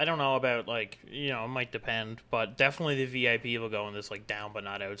I don't know about like it might depend, but definitely the VIP will go in this like down but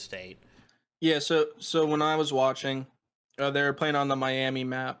not out state. Yeah. So when I was watching, they were playing on the Miami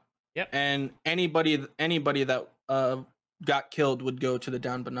map. Yep. And anybody that got killed would go to the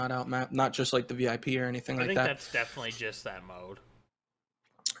down but not out map, not just like the VIP or anything like that. I think that's definitely just that mode.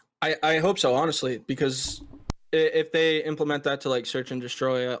 I hope so, honestly, because if they implement that to like search and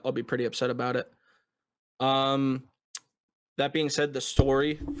destroy, I'll be pretty upset about it. That being said, the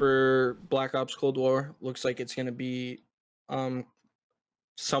story for Black Ops Cold War looks like it's going to be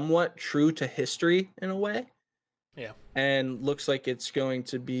somewhat true to history in a way. Yeah. And looks like it's going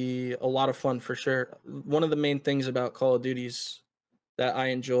to be a lot of fun for sure. One of the main things about Call of Duties that I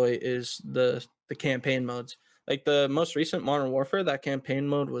enjoy is the campaign modes. Like the most recent Modern Warfare, that campaign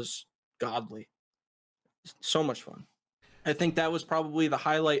mode was godly. So much fun. I think that was probably the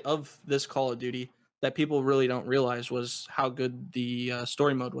highlight of this Call of Duty that people really don't realize was how good the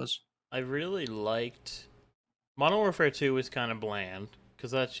story mode was. I really liked Modern Warfare 2 was kind of bland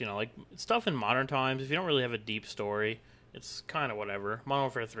because that's like stuff in modern times. If you don't really have a deep story, it's kind of whatever. Modern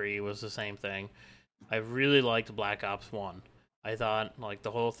Warfare 3 was the same thing. I really liked Black Ops 1. I thought like the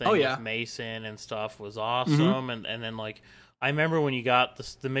whole thing with Mason and stuff was awesome, and then like I remember when you got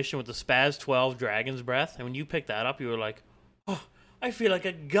the mission with the Spaz 12 Dragon's Breath, and when you picked that up, you were like, oh, I feel like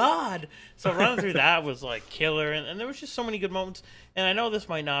a god. So running through that was like killer, and there was just so many good moments. And I know this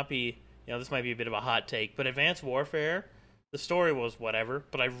might not be, this might be a bit of a hot take, but Advanced Warfare, the story was whatever,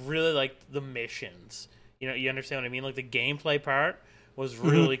 but I really liked the missions. You understand what I mean? Like the gameplay part was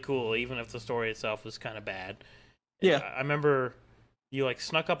really cool, even if the story itself was kind of bad. Yeah. I remember you like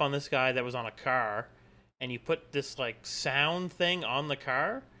snuck up on this guy that was on a car, and you put this like sound thing on the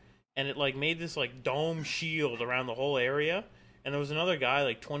car, and it like made this like dome shield around the whole area. And there was another guy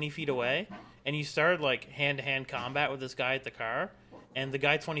like 20 feet away, and you started like hand-to-hand combat with this guy at the car, and the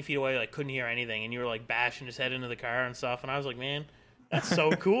guy 20 feet away like couldn't hear anything, and you were like bashing his head into the car and stuff. And I was like, man, that's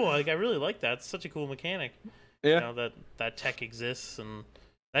so cool. Like I really like that. It's such a cool mechanic. Yeah. That tech exists, and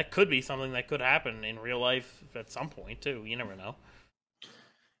that could be something that could happen in real life at some point too. You never know.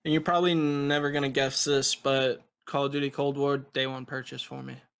 And you're probably never gonna guess this, but Call of Duty Cold War day one purchase for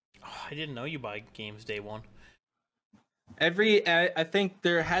me. Oh, I didn't know you buy games day one. I think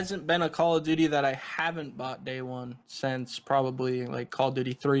there hasn't been a Call of Duty that I haven't bought day one since probably like Call of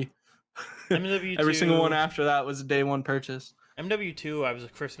Duty 3. MW2, every single one after that was a day one purchase. MW2, I was a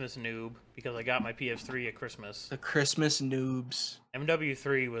Christmas noob because I got my PS3 at Christmas. The Christmas noobs.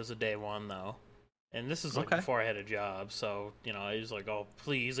 MW3 was a day one though, and this is like before I had a job, so I was like, oh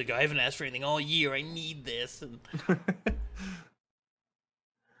please, like I haven't asked for anything all year. I need this. And...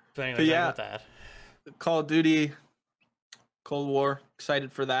 so anyway, with that, Call of Duty Cold War,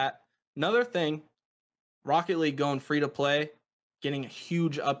 excited for that. Another thing, Rocket League going free to play, getting a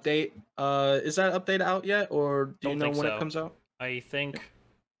huge update. Is that update out yet, or do you know when it comes out? I think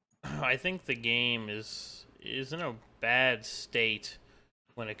the game is in a bad state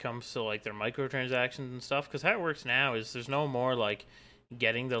when it comes to like their microtransactions and stuff. Because how it works now is there's no more like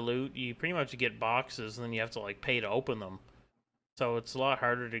getting the loot. You pretty much get boxes, and then you have to like pay to open them. So it's a lot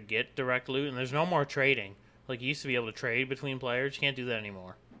harder to get direct loot, and there's no more trading. Like, you used to be able to trade between players. You can't do that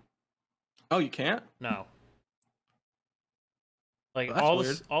anymore. Oh, you can't? No. Like, well,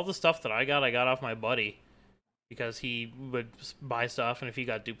 all the stuff that I got off my buddy. Because he would buy stuff, and if he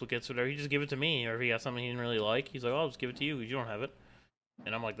got duplicates or whatever, he'd just give it to me. Or if he got something he didn't really like, he's like, oh, I'll just give it to you because you don't have it.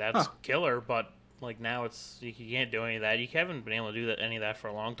 And I'm like, that's killer, but, like, now you can't do any of that. You haven't been able to do any of that for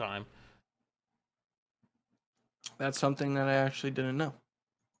a long time. That's something that I actually didn't know.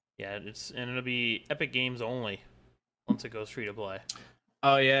 Yeah, it'll be Epic Games only once it goes free to play.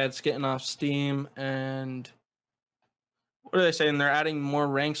 Oh yeah, it's getting off Steam, and what are they saying? They're adding more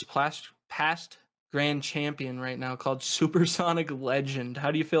ranks past Grand Champion right now, called Supersonic Legend.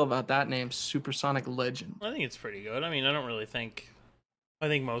 How do you feel about that name, Supersonic Legend? I think it's pretty good. I mean, I don't really think. I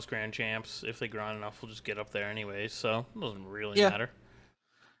think most Grand Champs, if they grind enough, will just get up there anyway, so it doesn't really matter.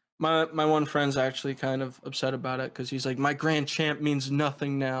 My one friend's actually kind of upset about it because he's like, my Grand Champ means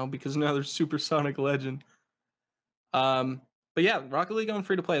nothing now because now there's Supersonic Legend. But yeah, Rocket League going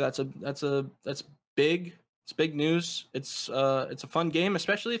free to play. That's big. It's big news. It's a fun game,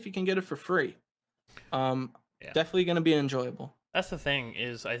 especially if you can get it for free. Definitely going to be enjoyable. That's the thing,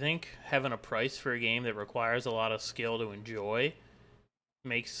 is I think having a price for a game that requires a lot of skill to enjoy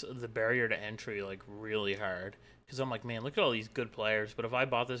makes the barrier to entry like really hard. Because I'm like, man, look at all these good players, but if I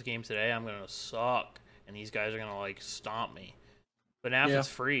bought this game today, I'm gonna suck, and these guys are gonna like stomp me. But now if it's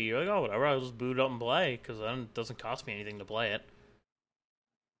free, you're like, oh, whatever, I'll just boot it up and play, because then it doesn't cost me anything to play it.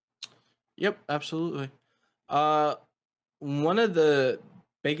 Yep, absolutely. One of the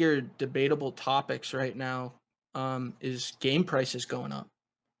bigger debatable topics right now is game prices going up.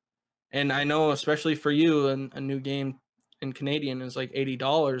 And I know, especially for you, a new game in Canadian is like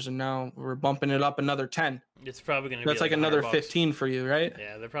 $80, and now we're bumping it up another 10. It's probably going to be that's like another 15 for you, right?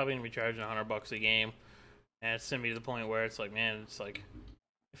 Yeah, they're probably going to be charging $100 a game, and it's going to be to the point where it's like, man, it's like,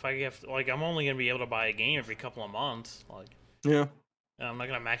 if I have to, like, I'm only going to be able to buy a game every couple of months, like, yeah, I'm not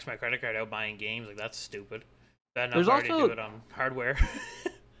going to max my credit card out buying games, like, that's stupid. Bad enough already do it on hardware.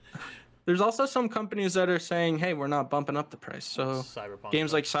 There's also some companies that are saying, hey, we're not bumping up the price. So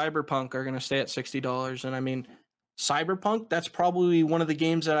games like Cyberpunk are going to stay at $60. And I mean, Cyberpunk, that's probably one of the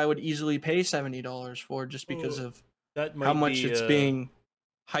games that I would easily pay $70 for, just because of how much it's being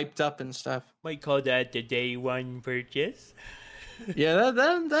hyped up and stuff. Might call that the day one purchase. Yeah,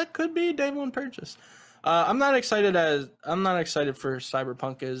 that could be a day one purchase. I'm not excited for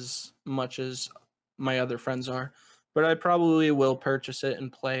Cyberpunk as much as my other friends are, but I probably will purchase it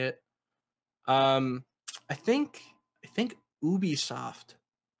and play it. I think Ubisoft,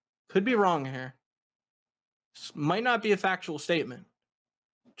 could be wrong here. This might not be a factual statement.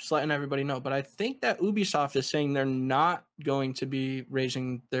 Just letting everybody know, but I think that Ubisoft is saying they're not going to be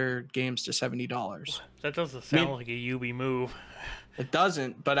raising their games to $70. That doesn't sound like a Ubi move. It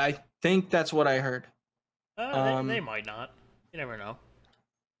doesn't, but I think that's what I heard. They might not. You never know.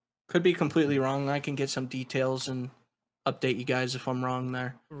 Could be completely wrong. I can get some details and update you guys if I'm wrong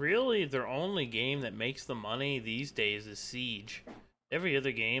there. Really, their only game that makes the money these days is Siege. Every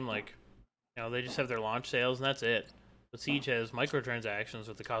other game, like, you know, they just have their launch sales and that's it. But Siege has microtransactions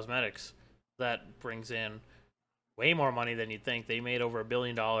with the cosmetics. That brings in way more money than you'd think. They made over $1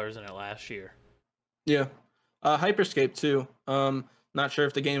 billion in it last year. Yeah. Hyperscape too. Not sure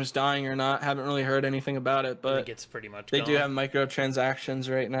if the game's dying or not. Haven't really heard anything about it, but it's pretty much they do have microtransactions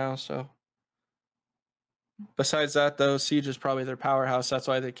right now, so. Besides that, though, Siege is probably their powerhouse. That's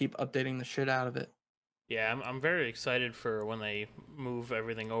why they keep updating the shit out of it. Yeah, I'm very excited for when they move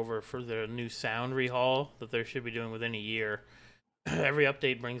everything over for the new sound rehaul that they should be doing within a year. Every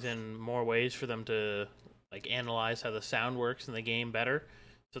update brings in more ways for them to like analyze how the sound works in the game better,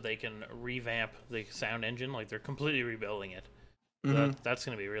 so they can revamp the sound engine. Like they're completely rebuilding it. Mm-hmm. That's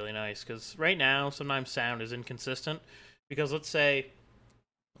going to be really nice, because right now sometimes sound is inconsistent. Because let's say,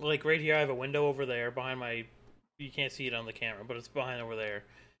 like right here, I have a window over there behind my. You can't see it on the camera, but it's behind over there.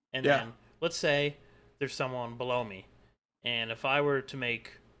 And then let's say there's someone below me, and if I were to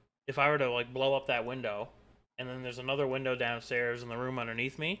like blow up that window, and then there's another window downstairs in the room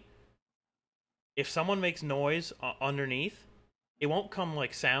underneath me. If someone makes noise underneath, it won't come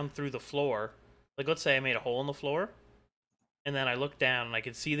like sound through the floor. Like let's say I made a hole in the floor, and then I looked down and I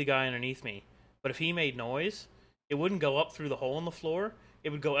could see the guy underneath me. But if he made noise, it wouldn't go up through the hole in the floor. It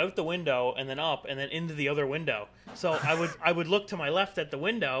would go out the window and then up and then into the other window. So I would look to my left at the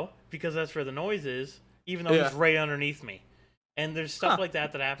window because that's where the noise is, even though he's right underneath me. And there's stuff like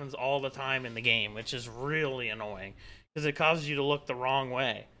that happens all the time in the game, which is really annoying because it causes you to look the wrong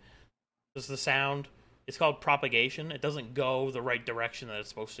way. Because the sound, it's called propagation. It doesn't go the right direction that it's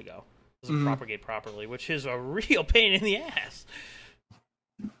supposed to go. It doesn't propagate properly, which is a real pain in the ass.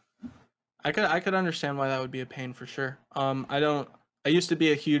 I could understand why that would be a pain for sure. I used to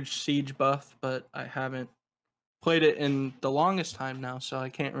be a huge Siege buff, but I haven't played it in the longest time now, so I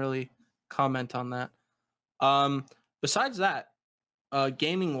can't really comment on that. Besides that,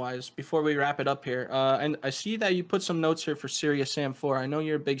 gaming-wise, before we wrap it up here, and I see that you put some notes here for Serious Sam 4. I know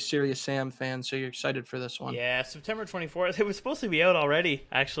you're a big Serious Sam fan, so you're excited for this one. Yeah, September 24th. It was supposed to be out already.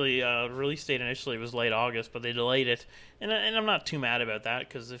 Actually, release date initially was late August, but they delayed it. And I'm not too mad about that,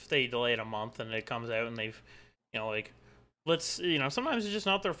 because if they delay it a month and it comes out and they've, you know, like, sometimes it's just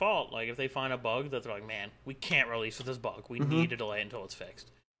not their fault. Like if they find a bug that they're like, man, we can't release with this bug. We need to delay it until it's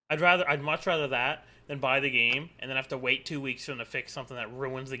fixed. I'd much rather that than buy the game and then have to wait 2 weeks for them to fix something that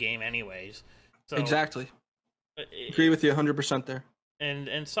ruins the game anyways. So exactly. Agree with you 100% there. And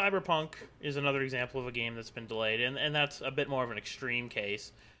Cyberpunk is another example of a game that's been delayed, and that's a bit more of an extreme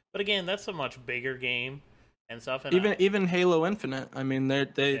case. But again, that's a much bigger game and stuff. And even Halo Infinite, I mean,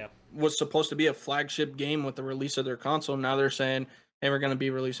 they was supposed to be a flagship game with the release of their console. Now they're saying, hey, we're going to be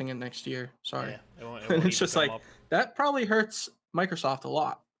releasing it next year. Sorry. Yeah, it won't it's just like, that probably hurts Microsoft a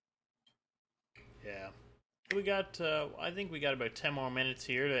lot. Yeah. We got, I think we got about 10 more minutes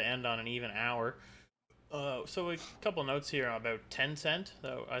here to end on an even hour. So a couple notes here about Tencent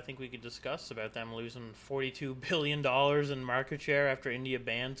that I think we could discuss about them losing $42 billion in market share after India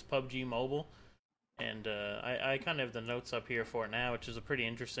bans PUBG Mobile. And I kind of have the notes up here for it now, which is a pretty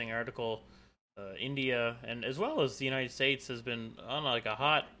interesting article. India, and as well as the United States, has been on like a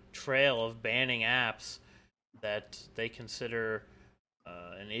hot trail of banning apps that they consider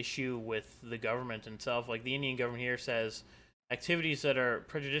an issue with the government itself. Like the Indian government here says, activities that are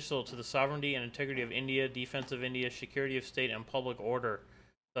prejudicial to the sovereignty and integrity of India, defense of India, security of state, and public order.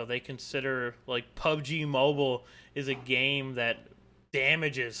 So they consider like PUBG Mobile is a game that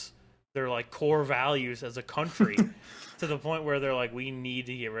damages their like core values as a country to the point where they're like, we need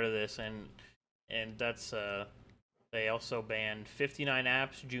to get rid of this. And that's they also banned 59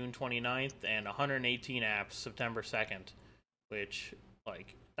 apps June 29th and 118 apps September 2nd, which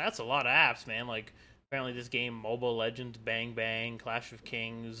like that's a lot of apps, man. Like apparently this game, Mobile Legends, Bang Bang, Clash of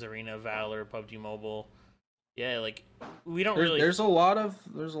Kings, Arena of Valor, PUBG Mobile. Yeah, like we don't really. There's a lot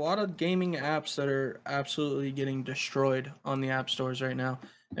of gaming apps that are absolutely getting destroyed on the app stores right now.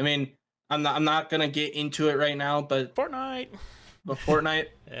 I mean, I'm not gonna get into it right now, but Fortnite.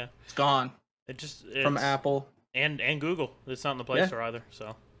 Yeah, it's gone. It's from Apple and Google. It's not in the Play Store either.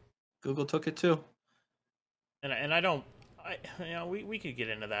 So Google took it too. And we could get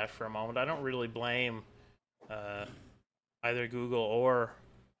into that for a moment. I don't really blame either Google or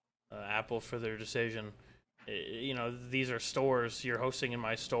Apple for their decision. These are stores. You're hosting in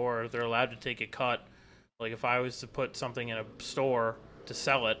my store. They're allowed to take a cut. Like if I was to put something in a store to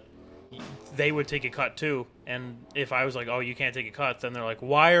sell it, they would take a cut too. And if I was like, oh, you can't take a cut, then they're like,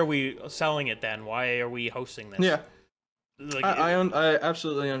 why are we selling it then? Why are we hosting this? Yeah. Like, I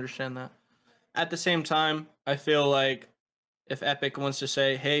absolutely understand that. At the same time, I feel like if Epic wants to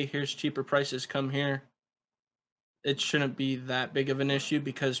say, hey, here's cheaper prices, come here, it shouldn't be that big of an issue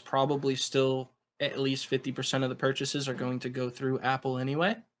because probably still at least 50% of the purchases are going to go through Apple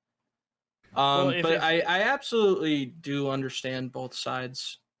anyway. I absolutely do understand both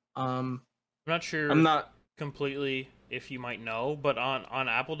sides. I'm not sure. I'm not completely if you might know, but on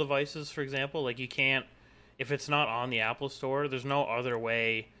Apple devices, for example, like you can't, if it's not on the Apple Store, there's no other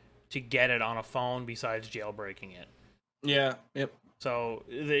way to get it on a phone besides jailbreaking it. Yeah. Yep. So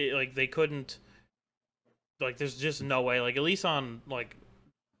they couldn't, like there's just no way, like at least on like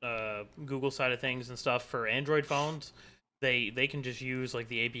Google side of things and stuff for Android phones, they can just use like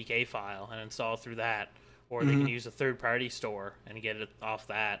the APK file and install through that, or they can use a third-party store and get it off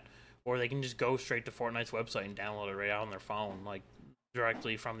that, or they can just go straight to Fortnite's website and download it right out on their phone, like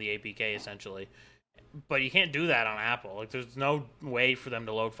directly from the APK essentially. But you can't do that on Apple. Like there's no way for them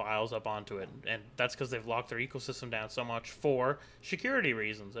to load files up onto it, and that's because they've locked their ecosystem down so much for security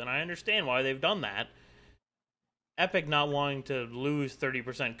reasons, and I understand why they've done that. Epic not wanting to lose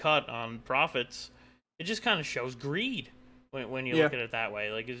 30% cut on profits, it just kind of shows greed when you look at it that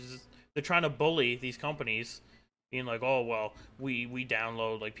way. Like they're trying to bully these companies, being like, oh well, we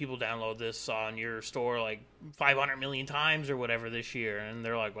download, like people download this on your store like 500 million times or whatever this year, and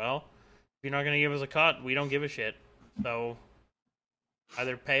they're like, well, if you're not gonna give us a cut, we don't give a shit. So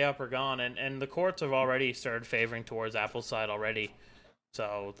either pay up or gone. And the courts have already started favoring towards Apple's side already.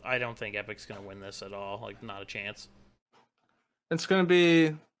 So I don't think Epic's going to win this at all. Like, not a chance. It's going to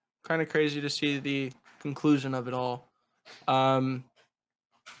be kind of crazy to see the conclusion of it all. It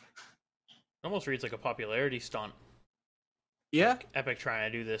almost reads like a popularity stunt. Yeah. Like Epic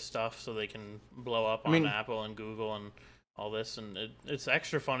trying to do this stuff so they can blow up on Apple and Google and all this. And it's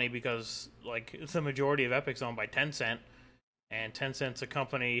extra funny because, like, it's the majority of Epic's owned by Tencent. And Tencent's a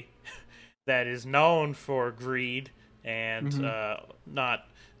company that is known for greed and not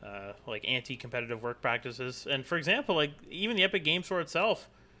like anti-competitive work practices. And for example, like even the Epic Game Store itself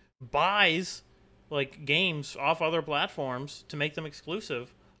buys like games off other platforms to make them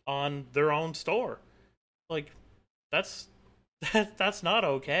exclusive on their own store. Like that's not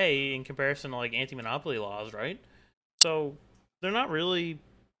okay in comparison to like anti-monopoly laws, right? So they're kind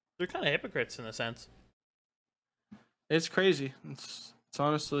of hypocrites in a sense. It's crazy. It's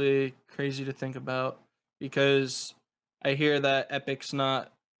honestly crazy to think about because I hear that Epic's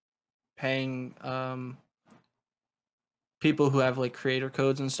not paying people who have like creator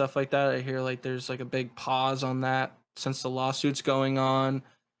codes and stuff like that. I hear like there's like a big pause on that since the lawsuit's going on,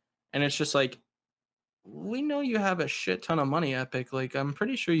 and it's just like, we know you have a shit ton of money, Epic. Like, I'm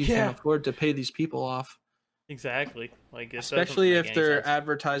pretty sure you can afford to pay these people off. Exactly. Like, especially if they're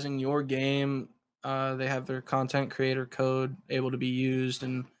advertising your game, they have their content creator code able to be used,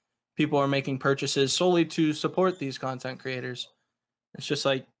 and people are making purchases solely to support these content creators. It's just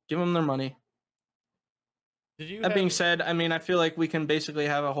like, give them their money. That being said, I mean, I feel like we can basically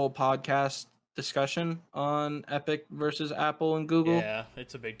have a whole podcast discussion on Epic versus Apple and Google. Yeah,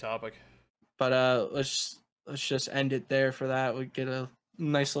 it's a big topic. But let's just end it there for that. We get a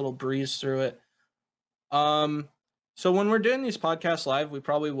nice little breeze through it. So when we're doing these podcasts live, we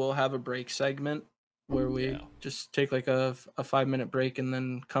probably will have a break segment where we just take like a 5-minute break and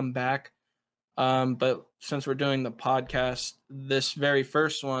then come back. But since we're doing the podcast, this very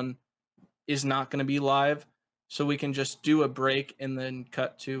first one is not going to be live, so we can just do a break and then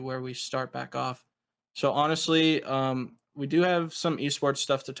cut to where we start back off. So honestly, we do have some esports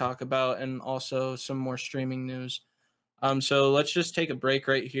stuff to talk about and also some more streaming news. So let's just take a break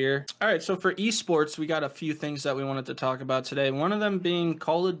right here. All right, so for esports, we got a few things that we wanted to talk about today. One of them being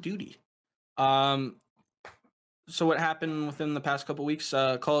Call of Duty. So what happened within the past couple weeks,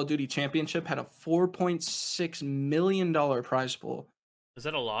 Call of Duty Championship had a $4.6 million prize pool. Is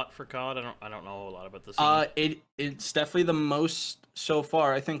that a lot for COD? I don't know a lot about this. It's definitely the most so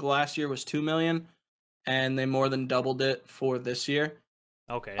far. I think last year was 2 million, and they more than doubled it for this year.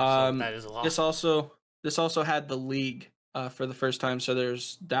 Okay, so that is a lot. This also had the league for the first time. So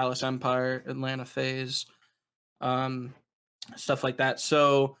there's Dallas Empire, Atlanta FaZe, stuff like that.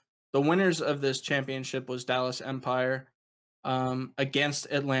 So the winners of this championship was Dallas Empire against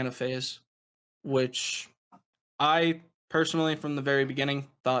Atlanta FaZe, which I personally, from the very beginning,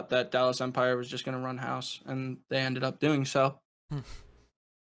 thought that Dallas Empire was just going to run house, and they ended up doing so. I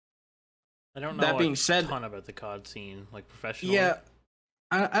don't know. That being said, a ton about the COD scene, like professionally. Yeah,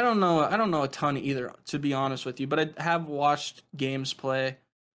 I don't know. I don't know a ton either, to be honest with you. But I have watched games play,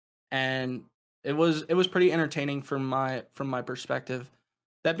 and it was pretty entertaining from my perspective.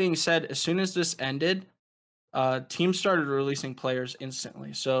 That being said, as soon as this ended, teams started releasing players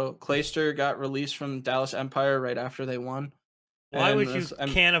instantly. So Clayster got released from Dallas Empire right after they won. Why would you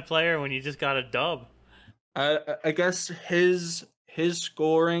can a player when you just got a dub? I guess his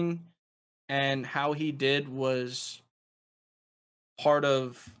scoring and how he did was part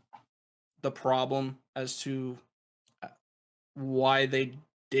of the problem as to why they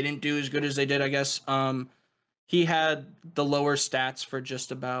didn't do as good as they did, I guess. He had the lower stats for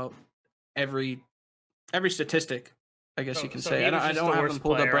just about every statistic, I guess you can say. I don't have them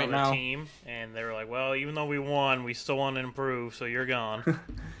pulled up right now. Team, and they were like, well, even though we won, we still want to improve, so you're gone.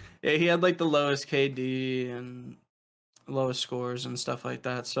 Yeah, he had like the lowest KD and lowest scores and stuff like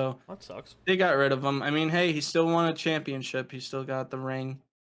that. So that sucks. They got rid of him. I mean, hey, he still won a championship. He still got the ring.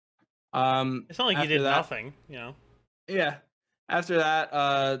 It's not like he did nothing, you know. Yeah. After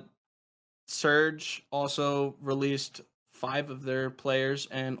that, Surge also released 5 of their players,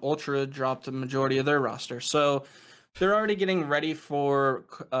 and Ultra dropped the majority of their roster. So they're already getting ready for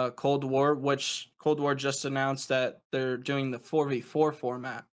Cold War, which Cold War just announced that they're doing the 4v4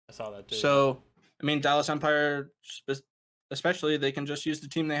 format. I saw that too. So, I mean, Dallas Empire, especially, they can just use the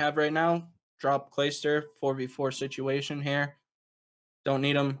team they have right now. Drop Clayster, 4v4 situation here. Don't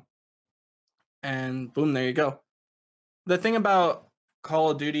need them. And boom, there you go. The thing about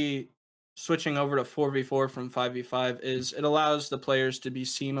Call of Duty switching over to 4v4 from 5v5 is it allows the players to be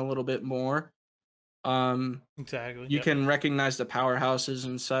seen a little bit more. Exactly. You can recognize the powerhouses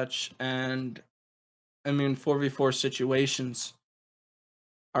and such, and I mean 4v4 situations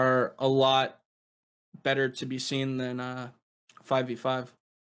are a lot better to be seen than 5v5.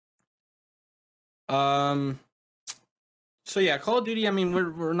 So yeah, Call of Duty, I mean,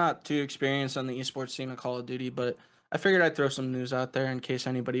 we're not too experienced on the esports scene of Call of Duty, but I figured I'd throw some news out there in case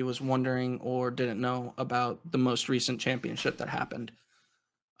anybody was wondering or didn't know about the most recent championship that happened.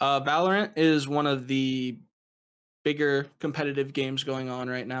 Valorant is one of the bigger competitive games going on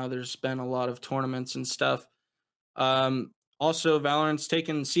right now. There's been a lot of tournaments and stuff. Also, Valorant's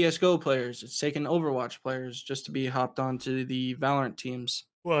taken CSGO players. It's taken Overwatch players just to be hopped onto the Valorant teams.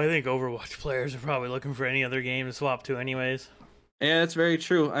 Well, I think Overwatch players are probably looking for any other game to swap to anyways. Yeah, that's very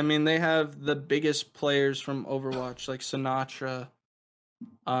true. I mean, they have the biggest players from Overwatch, like Sinatra,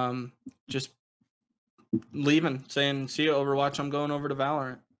 just leaving, saying, see you, Overwatch, I'm going over to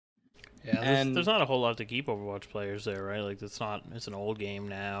Valorant. Yeah, there's not a whole lot to keep Overwatch players there, right? Like it's an old game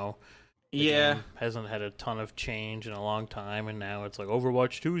now. The game hasn't had a ton of change in a long time, and now it's like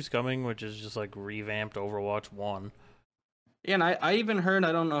Overwatch 2 is coming, which is just like revamped Overwatch 1. Yeah, and I even heard,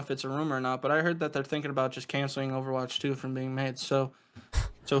 I don't know if it's a rumor or not, but I heard that they're thinking about just canceling Overwatch 2 from being made. So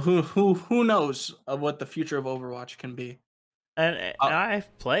who knows of what the future of Overwatch can be. And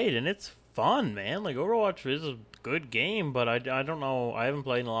I've played, and it's fun, man. Like Overwatch is a good game, but I don't know. I haven't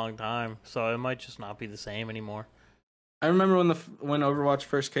played in a long time, so it might just not be the same anymore. I remember when Overwatch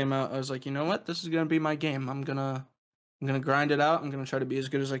first came out, I was like, you know what, this is gonna be my game. I'm gonna grind it out. I'm gonna try to be as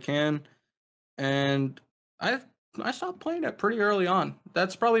good as I can, and I stopped playing it pretty early on.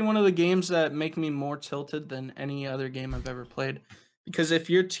 That's probably one of the games that make me more tilted than any other game I've ever played, because if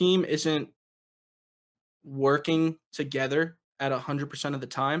your team isn't working together at 100% of the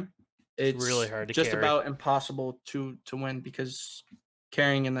time, it's really hard to just carry. about impossible to win, because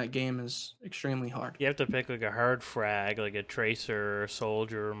carrying in that game is extremely hard. You have to pick like a hard frag, like a Tracer or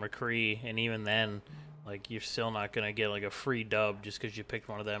Soldier or McCree, and even then, like you're still not gonna get like a free dub just because you picked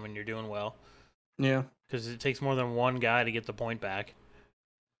one of them and you're doing well. Yeah, because it takes more than one guy to get the point back.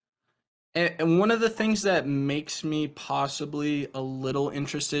 And one of the things that makes me possibly a little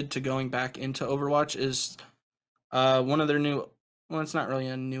interested to going back into Overwatch is one of their new. Well, it's not really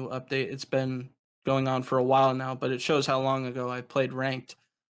a new update. It's been going on for a while now, but it shows how long ago I played ranked.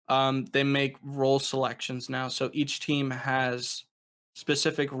 They make role selections now, so each team has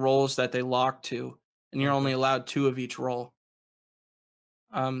specific roles that they lock to, and you're only allowed 2 of each role.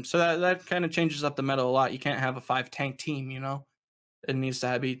 So that kind of changes up the meta a lot. You can't have a 5 tank team, you know. It needs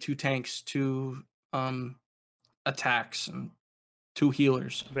to be 2 tanks, 2 attacks, and 2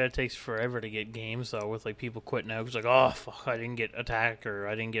 healers. I bet it takes forever to get games though, with like people quitting out. It's like, oh fuck, I didn't get attack, or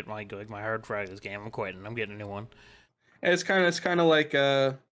I didn't get my hard frag this game. I'm quitting. I'm getting a new one. And it's kind of like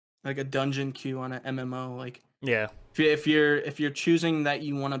a dungeon queue on an MMO. Like, yeah, if you're choosing that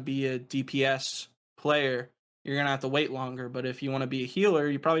you want to be a DPS player, you're gonna have to wait longer. But if you want to be a healer,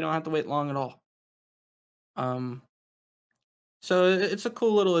 you probably don't have to wait long at all. So it's a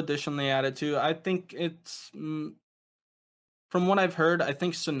cool little addition they added to. I think it's from what I've heard, I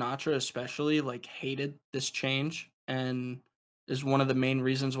think Sinatraa especially like hated this change and is one of the main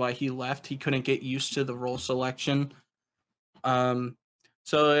reasons why he left. He couldn't get used to the role selection. So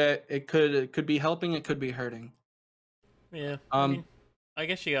it could be helping, it could be hurting. Yeah. I mean, I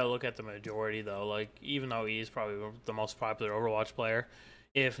guess you gotta look at the majority though. Like, even though he's probably the most popular Overwatch player,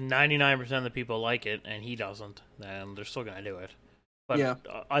 if 99% of the people like it and he doesn't, then they're still gonna do it. But yeah.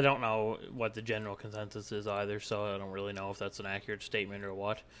 I don't know what the general consensus is either, so I don't really know if that's an accurate statement or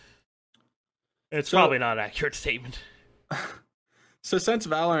what. It's probably not an accurate statement. So since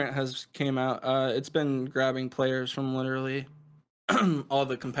Valorant has came out, it's been grabbing players from literally all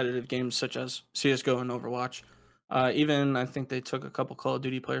the competitive games such as CSGO and Overwatch. Even I think they took a couple Call of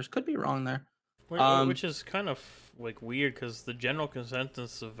Duty players. Could be wrong there. Which is kind of like weird, because the general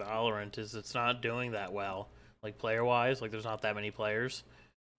consensus of Valorant is it's not doing that well, like player wise. Like there's not that many players.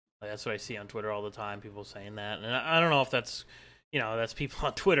 Like, that's what I see on Twitter all the time, people saying that, and I don't know if that's, that's people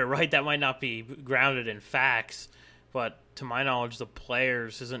on Twitter, right? That might not be grounded in facts, but to my knowledge, the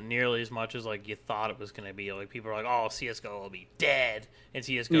players isn't nearly as much as like you thought it was going to be. Like people are like, oh, CS:GO will be dead, and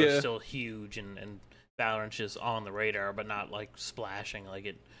CS:GO is still huge, and Valorant's just on the radar, but not like splashing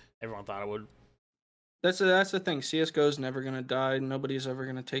like everyone thought it would. That's the thing. CS:GO is never gonna die. Nobody's ever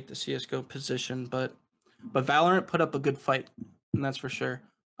gonna take the CS:GO position, but Valorant put up a good fight, and that's for sure.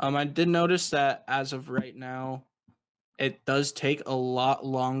 I did notice that as of right now, it does take a lot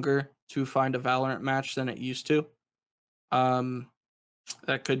longer to find a Valorant match than it used to.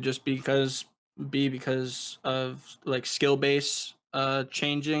 That could just be because of like skill base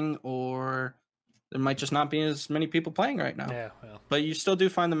changing, or there might just not be as many people playing right now. Yeah. But you still do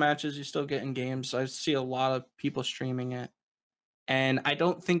find the matches. You still get in games. I see a lot of people streaming it, and I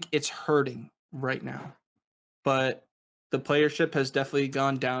don't think it's hurting right now. But the playership has definitely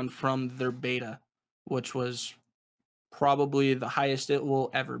gone down from their beta, which was probably the highest it will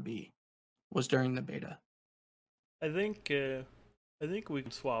ever be, was during the beta. I think we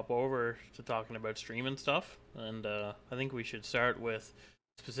can swap over to talking about streaming stuff, and I think we should start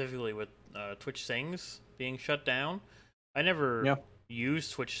specifically with Twitch Sings being shut down. I never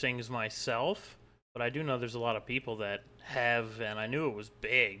used Twitch Sings myself, but I do know there's a lot of people that have, and I knew it was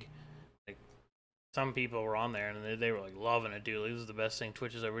big. Like, some people were on there and they were like loving it, dude. Like, this is the best thing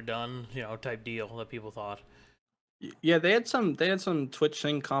Twitch has ever done, type deal that people thought. Yeah, they had some Twitch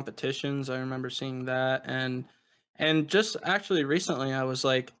Sing competitions. I remember seeing that, and just actually recently I was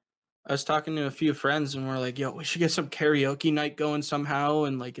like, I was talking to a few friends and we're like, yo, we should get some karaoke night going somehow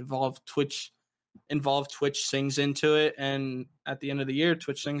and like involve Twitch Sings into it. And at the end of the year,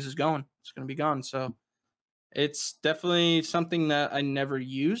 Twitch Sings is going. It's gonna be gone. So it's definitely something that I never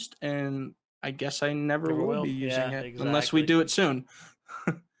used, and I guess I never will be using it unless we do it soon.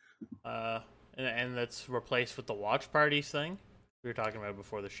 And that's replaced with the watch parties thing we were talking about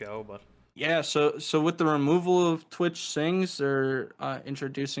before the show, but yeah. So with the removal of Twitch Sings, they're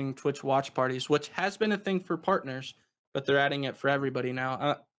introducing Twitch watch parties, which has been a thing for partners, but they're adding it for everybody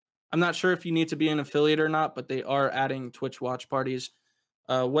now. I'm not sure if you need to be an affiliate or not, but they are adding Twitch watch parties.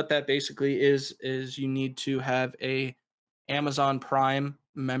 What that basically is you need to have a Amazon Prime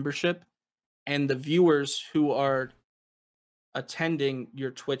membership, and the viewers who are attending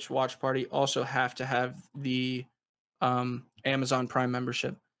your Twitch watch party also have to have the Amazon Prime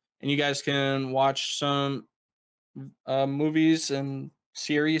membership. And you guys can watch some movies and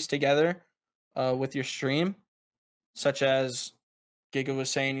series together with your stream, such as Giga was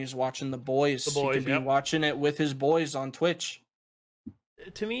saying he's watching The Boys. He could be watching it with his boys on Twitch.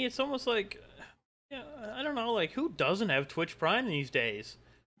 To me, it's almost like, yeah, I don't know, like, who doesn't have Twitch Prime these days?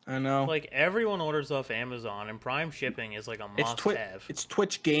 I know. Like, everyone orders off Amazon, and Prime shipping is like a must-have. It's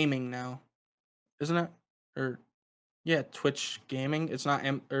Twitch Gaming now, isn't it? Or, yeah, Twitch Gaming. It's not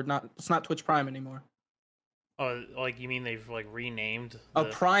It's not Twitch Prime anymore. Oh, like you mean they've like renamed?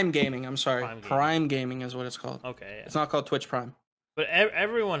 Prime Gaming. I'm sorry, Prime Gaming is what it's called. Okay, yeah. It's not called Twitch Prime. But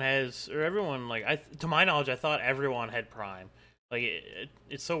everyone has, or everyone like to my knowledge, I thought everyone had Prime. Like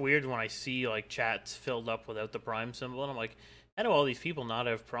it's so weird when I see like chats filled up without the Prime symbol, and I'm like, how do all these people not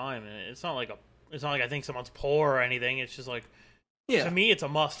have Prime? And it's not like I think someone's poor or anything. It's just like, yeah, to me it's a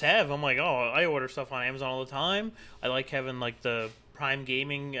must-have. I'm like, oh, I order stuff on Amazon all the time. I like having like the Prime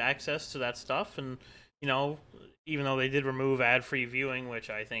Gaming access to that stuff, and you know, even though they did remove ad-free viewing, which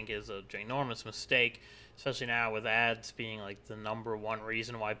I think is a ginormous mistake, especially now with ads being like the number one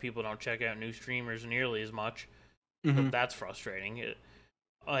reason why people don't check out new streamers nearly as much. Mm-hmm. But that's frustrating.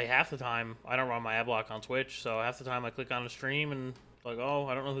 Like half the time I don't run my ad block on Twitch, so half the time I click on a stream and like, oh,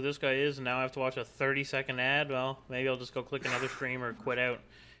 I don't know who this guy is, and now I have to watch a 30-second ad. Well, maybe I'll just go click another stream or quit out,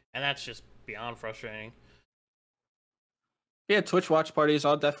 and that's just beyond frustrating. Yeah, Twitch watch parties,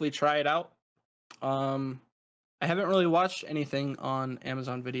 I'll definitely try it out. I haven't really watched anything on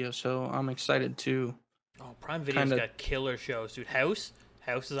Amazon Video, so I'm excited to. Oh, Prime Video's got killer shows, dude. House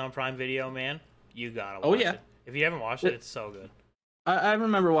is on Prime Video, man. You gotta watch it. If you haven't watched it, it's so good. I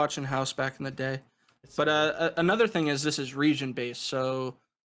remember watching House back in the day. But another thing is this is region-based, so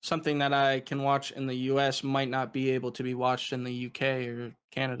something that I can watch in the U.S. might not be able to be watched in the U.K. or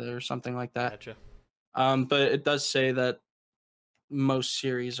Canada or something like that. Gotcha. But it does say that most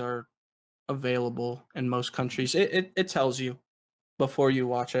series are available in most countries. It tells you before you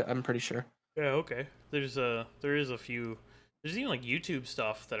watch it, I'm pretty sure. Yeah, okay. There is a few. There's even like YouTube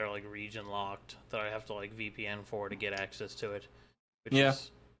stuff that are like region locked that I have to like VPN for to get access to it, which is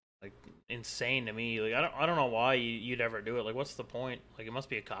like insane to me. Like I don't know why you'd ever do it. Like what's the point? Like it must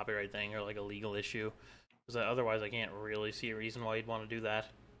be a copyright thing or like a legal issue, because otherwise I can't really see a reason why you'd want to do that.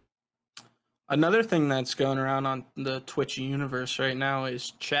 Another thing that's going around on the Twitch universe right now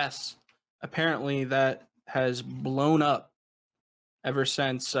is chess. Apparently that has blown up ever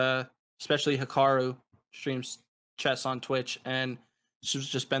since, especially Hikaru streams chess on Twitch, and she's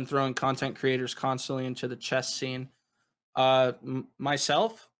just been throwing content creators constantly into the chess scene.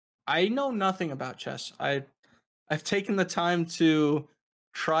 Myself, I know nothing about chess. I've taken the time to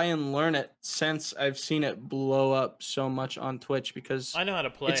try and learn it since I've seen it blow up so much on Twitch, because I know how to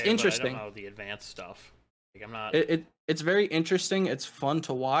play. It's interesting. But I don't know the advanced stuff. Like I'm not. It's very interesting. It's fun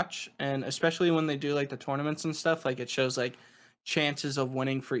to watch, and especially when they do like the tournaments and stuff. Like it shows like chances of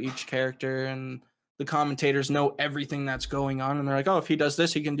winning for each character, and the commentators know everything that's going on, and they're like, "Oh, if he does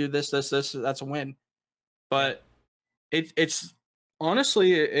this, he can do this. That's a win." But it's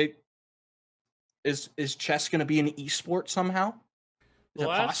honestly, is chess going to be an esport somehow? Is it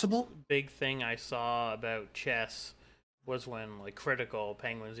possible? Big thing I saw about chess was when like Critical,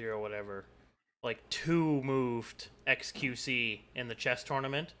 Penguin Zero, whatever, like 2-moved XQC in the chess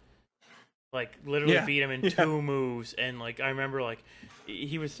tournament. Like literally beat him in 2 moves, and like I remember like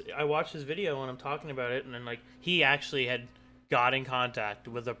I watched his video when I'm talking about it, and then like he actually had got in contact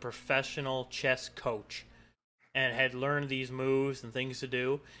with a professional chess coach and had learned these moves and things to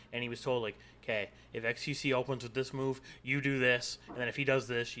do, and he was told like, okay, if XQC opens with this move, you do this, and then if he does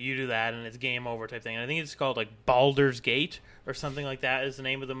this, you do that, and it's game over type thing. And I think it's called like Baldur's Gate or something like that is the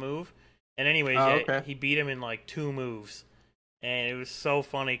name of the move. And anyways, he beat him in like 2 moves, and it was so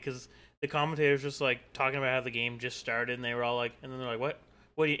funny because the commentators just like talking about how the game just started, and they were all like, and then they're like,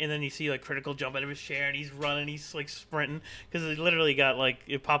 And then you see like Critical jump out of his chair and he's running, he's like sprinting because it literally got like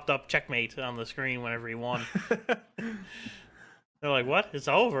it popped up checkmate on the screen whenever he won. They're like, "What? It's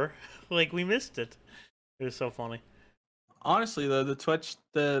over? Like we missed it." It was so funny. Honestly, though, the Twitch,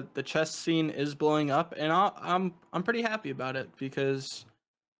 the chess scene is blowing up, and I'm pretty happy about it because,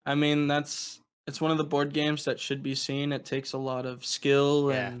 I mean, it's one of the board games that should be seen. It takes a lot of skill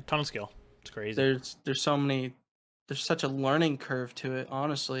and ton of skill. It's crazy. There's so many. There's such a learning curve to it,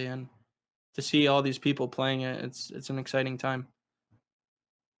 honestly, and to see all these people playing it, it's an exciting time.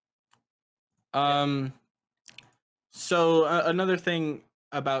 So another thing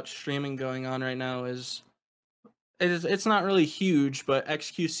about streaming going on right now is it's not really huge, but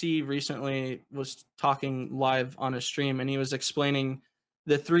XQC recently was talking live on a stream, and he was explaining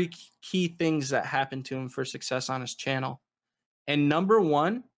the 3 key things that happened to him for success on his channel. And number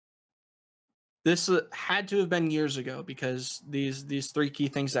 1, this had to have been years ago, because these 3 key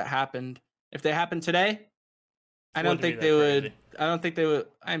things that happened, if they happened today, I don't think they would.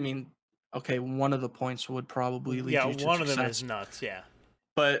 I mean, okay, one of the points would probably lead you to success. Yeah, one of them is nuts. Yeah.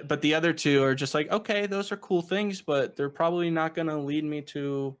 But the other 2 are just like, okay, those are cool things, but they're probably not going to lead me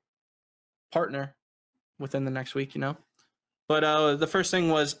to partner within the next week, you know? But the first thing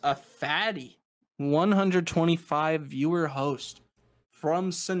was a fatty 125 viewer host from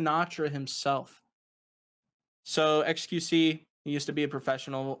Sinatraa himself. So XQC, he used to be a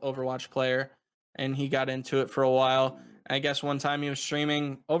professional Overwatch player, and he got into it for a while. I guess one time he was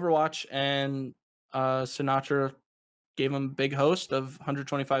streaming Overwatch, and Sinatraa gave him a big host of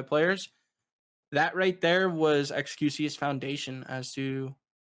 125 players. That right there was XQC's foundation as to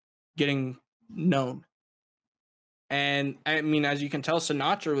getting known. And I mean, as you can tell,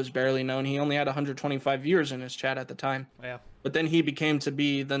 Sinatraa was barely known. He only had 125 viewers in his chat at the time. Yeah. But then he became to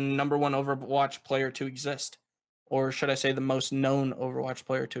be the number 1 Overwatch player to exist. Or should I say the most known Overwatch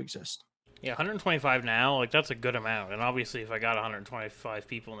player to exist. Yeah, 125 now, like, that's a good amount. And obviously, if I got 125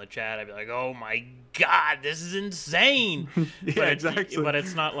 people in the chat, I'd be like, oh my god, this is insane! Yeah, exactly. But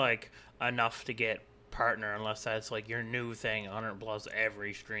it's not, like, enough to get partner unless that's, like, your new thing, 100 plus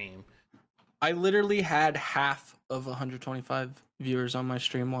every stream. I literally had half of 125 viewers on my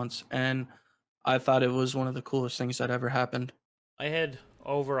stream once, and I thought it was one of the coolest things that ever happened. I had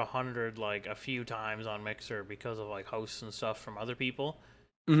over 100, like, a few times on Mixer because of, like, hosts and stuff from other people.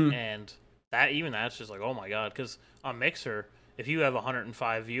 Mm-hmm. And that's just like, oh my god, because on Mixer, if you have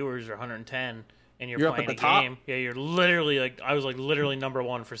 105 viewers or 110 and you're playing a game, yeah, you're literally like, I was like literally number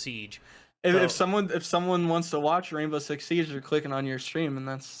 1 for Siege. If someone wants to watch Rainbow Six Siege, they're clicking on your stream, and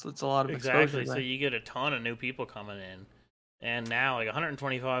that's a lot of exposure. Exactly. So you get a ton of new people coming in, and now like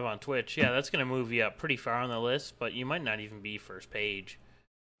 125 on Twitch, yeah, that's gonna move you up pretty far on the list, but you might not even be first page.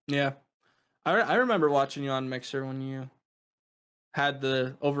 Yeah, I remember watching you on Mixer when you had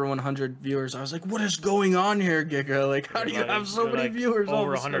the over 100 viewers. I was like, what is going on here, Giga? Like, how do you have so many viewers?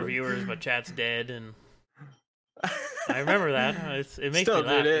 Over 100 viewers, but chat's dead, and I remember that. It makes me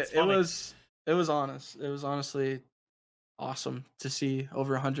laugh. It was honest. It was honestly awesome to see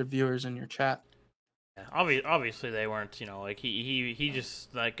over 100 viewers in your chat. Yeah, obviously they weren't, you know, like he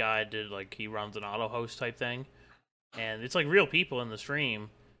just, that guy did, like, he runs an auto host type thing, and it's like real people in the stream,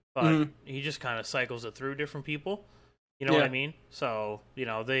 but he just kind of cycles it through different people. You know what I mean? So, you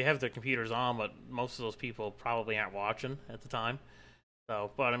know, they have their computers on, but most of those people probably aren't watching at the time. So,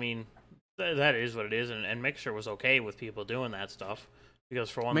 but I mean, that is what it is, and Mixer was okay with people doing that stuff,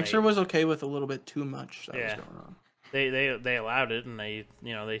 because for one, Mixer was okay with a little bit too much that was going on. They allowed it, and they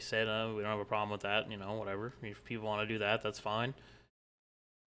said, we don't have a problem with that, whatever. If people want to do that, that's fine.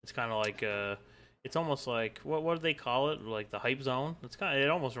 It's kind of like it's almost like, what do they call it? Like the hype zone. It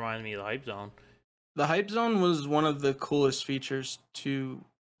almost reminds me of the hype zone. The hype zone was one of the coolest features to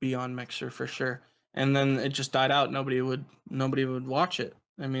be on Mixer for sure. And then it just died out. Nobody would watch it.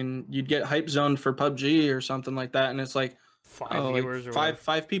 I mean, you'd get hype zone for PUBG or something like that, and it's like viewers, like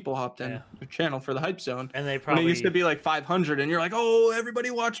five people hopped in your channel for the hype zone. And they probably, when it used to be like 500, and you're like, oh,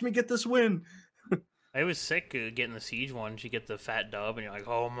 everybody watch me get this win. It was sick getting the Siege ones. You get the fat dub, and you're like,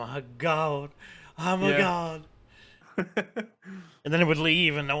 oh my god, oh my god. And then it would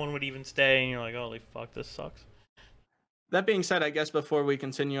leave, and no one would even stay, and you're like, holy fuck, this sucks. That being said, I guess before we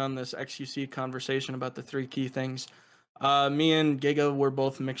continue on this XQC conversation about the 3 key things, me and Giga were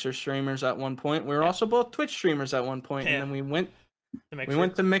both Mixer streamers at one point. We were also both Twitch streamers at one point, and then we went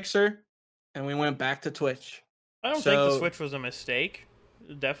to Mixer, and we went back to Twitch. I don't think the switch was a mistake.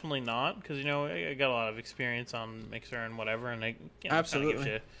 Definitely not, because I got a lot of experience on Mixer and whatever, and it absolutely gives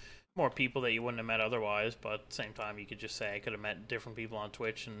you more people that you wouldn't have met otherwise. But at the same time, you could just say I could have met different people on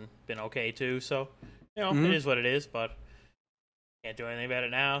Twitch and been okay too. So it is what it is. But Can't do anything about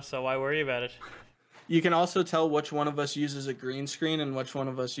it now, so why worry about it? You can also tell which one of us uses a green screen and which one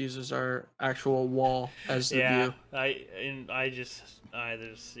of us uses our actual wall as the view.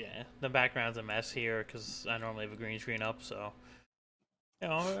 The background's a mess here because I normally have a green screen up, so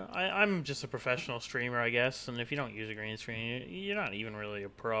I'm just a professional streamer, I guess. And if you don't use a green screen, you're not even really a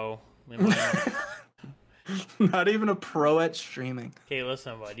pro. Not even a pro at streaming. Okay,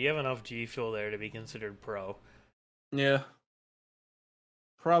 listen, bud. You have enough G Fuel there to be considered pro. Yeah.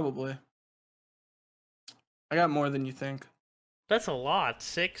 Probably. I got more than you think. That's a lot.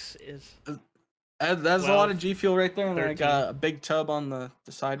 6 is... That's 12, a lot of G Fuel right there. And 13. Then I got a big tub on the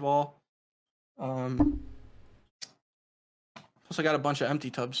sidewall. Plus I got a bunch of empty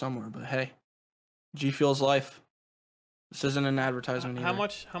tubs somewhere, but hey. G Fuel's life. This isn't an advertisement either.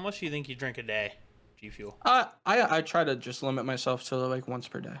 How much do you think you drink a day, G Fuel? I try to just limit myself to like once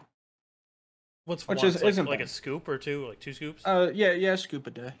per day. Which isn't like a scoop or two, like 2 scoops? Yeah, scoop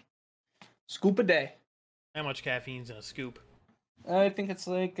a day. Scoop a day. How much caffeine's in a scoop? I think it's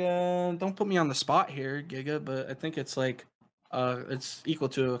like don't put me on the spot here, Giga, but I think it's like it's equal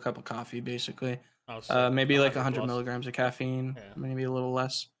to a cup of coffee basically. Oh, so maybe like 100 milligrams of caffeine, maybe a little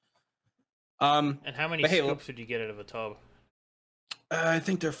less. And how many scoops would you get out of a tub? I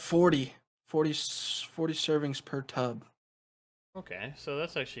think they're 40 servings per tub. Okay, so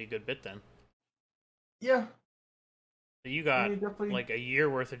that's actually a good bit then. Yeah. So you got like a year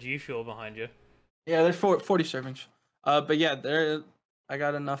worth of G Fuel behind you. Yeah, there's 40 servings. But yeah, I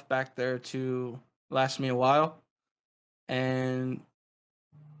got enough back there to last me a while. And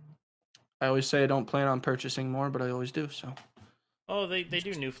I always say I don't plan on purchasing more, but I always do, so. Oh, they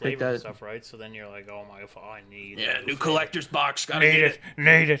do new flavors and stuff, right? So then you're like, oh my god, I need new collector's box. Gotta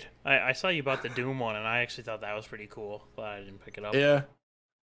need it. I saw you bought the Doom one, and I actually thought that was pretty cool. Glad I didn't pick it up. Yeah.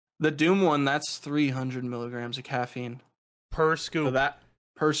 The Doom one, that's 300 milligrams of caffeine. Per scoop. So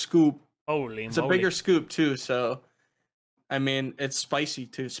per scoop. Holy It's moly. A bigger scoop, too, so... I mean, it's spicy,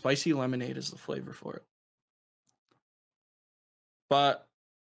 too. Spicy lemonade is the flavor for it. But...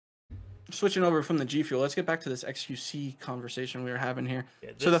 switching over from the G Fuel, let's get back to this XQC conversation we were having here.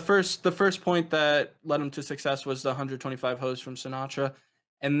 Yeah, so the first point that led him to success was the 125 hosts from Sinatra.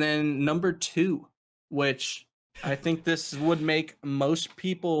 And then number 2, which I think this would make most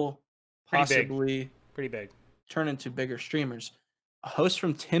people possibly pretty big turn into bigger streamers. A host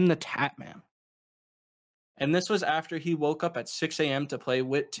from Tim the Tatman. And this was after he woke up at 6 a.m. to play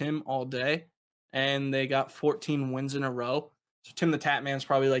with Tim all day. And they got 14 wins in a row. So Tim the Tatman's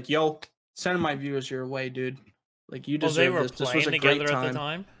probably like, yo, send my viewers your way, dude. Like, you deserve this. This was a great time. At the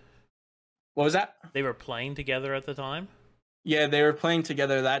time? What was that? They were playing together at the time? Yeah, they were playing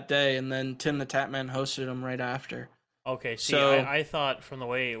together that day, and then Tim the Tatman hosted them right after. Okay, so I thought from the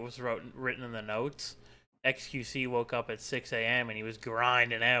way it was written in the notes, XQC woke up at 6 a.m. and he was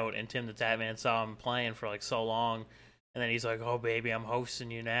grinding out, and Tim the Tatman saw him playing for like so long. And then he's like, "Oh baby, I'm hosting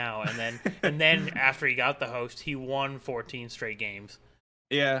you now." And then after he got the host, he won 14 straight games.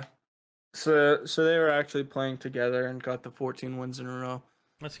 Yeah. So they were actually playing together and got the 14 wins in a row.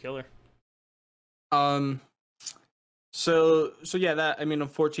 That's killer. So yeah, that, I mean, a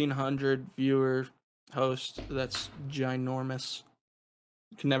 1,400 viewer host, that's ginormous.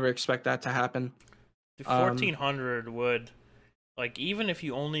 You can never expect that to happen. 1,400 would, like, even if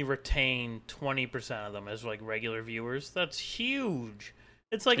you only retain 20% of them as like regular viewers, that's huge.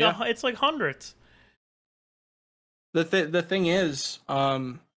 It's like it's like hundreds. The thing is,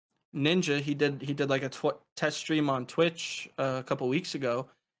 Ninja, he did like a test stream on Twitch a couple weeks ago,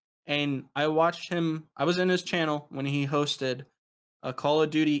 and I watched him. I was in his channel when he hosted a Call of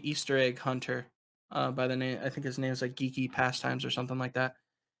Duty Easter egg hunter by the name, I think his name is like Geeky Pastimes or something like that.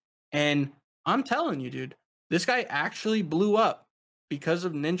 And I'm telling you, dude, this guy actually blew up because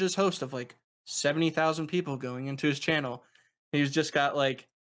of Ninja's host of like 70,000 people going into his channel. He's just got like,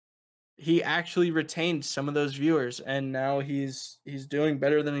 he actually retained some of those viewers, and now he's doing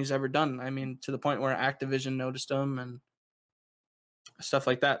better than he's ever done. I mean, to the point where Activision noticed him and stuff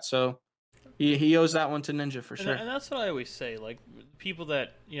like that. So he owes that one to Ninja for sure. And that's what I always say. Like, people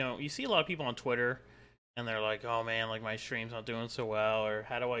that, you see a lot of people on Twitter, and they're like, "Oh man, like my stream's not doing so well," or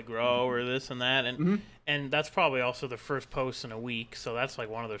 "How do I grow?" or this and that, and that's probably also the first post in a week. So that's like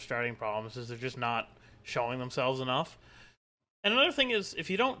one of their starting problems, is they're just not showing themselves enough. And another thing is, if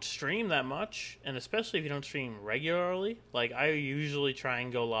you don't stream that much, and especially if you don't stream regularly, like I usually try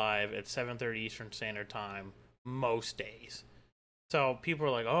and go live at 7:30 Eastern Standard Time most days. So people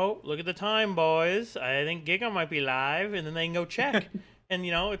are like, "Oh, look at the time, boys. I think Giga might be live," and then they can go check. And,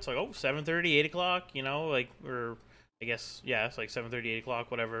 it's like, 7:30, 8 o'clock, like, or I guess, yeah, it's like 7:30, 8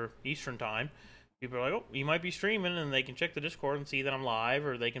 o'clock, whatever, Eastern time. People are like, oh, you might be streaming, and they can check the Discord and see that I'm live,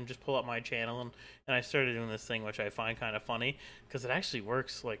 or they can just pull up my channel. And I started doing this thing, which I find kind of funny, because it actually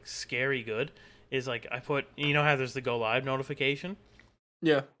works, like, scary good. Is, like, I put, you know how there's the go live notification?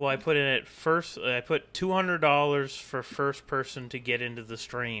 Yeah. Well, I put in it first, I put $200 for first person to get into the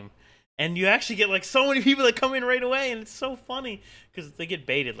stream. And you actually get, like, so many people that come in right away, and it's so funny, because they get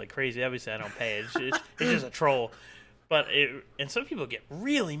baited like crazy. Obviously, I don't pay. It's just a troll. But and some people get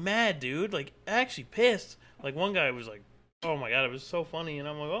really mad, dude. Like, actually pissed. Like, one guy was like, oh my god, it was so funny. And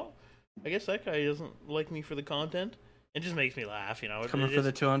I'm like, oh, I guess that guy doesn't like me for the content. It just makes me laugh, you know. Coming for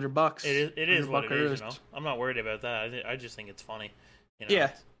the $200. It is what it is, you know. I'm not worried about that. I just think it's funny. You know?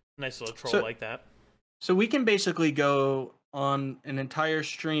 Yeah. Nice little troll like that. So we can basically go on an entire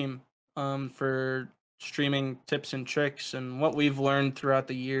stream for streaming tips and tricks and what we've learned throughout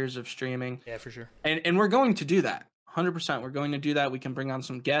the years of streaming. Yeah, for sure. And we're going to do that. 100%. We're going to do that. We can bring on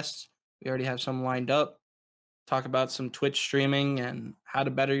some guests. We already have some lined up. Talk about some Twitch streaming and how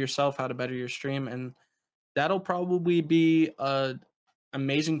to better yourself, how to better your stream. And that'll probably be an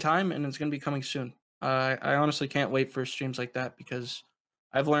amazing time, and it's going to be coming soon. I honestly can't wait for streams like that because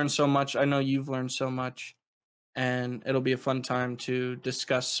I've learned so much. I know you've learned so much. And it'll be a fun time to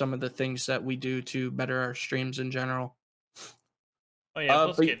discuss some of the things that we do to better our streams in general. Oh, yeah.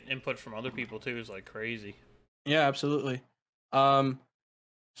 Plus get input from other people, too, is like crazy. Yeah, absolutely.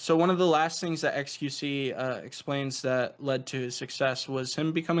 So one of the last things that XQC explains that led to his success was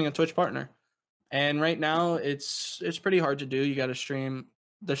him becoming a Twitch partner. And right now it's pretty hard to do. You got to stream.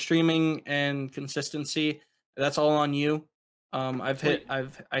 The streaming and consistency, that's all on you. I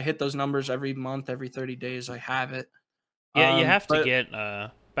hit those numbers every month, every 30 days. I have it. Yeah, you have to get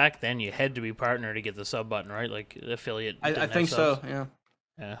back then you had to be partner to get the sub button, right? Like the affiliate. I think so, yeah.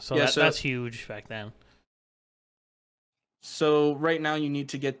 Yeah, so that's huge back then. So right now you need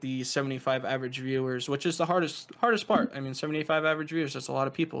to get the 75 average viewers, which is the hardest part. I mean, 75 average viewers, that's a lot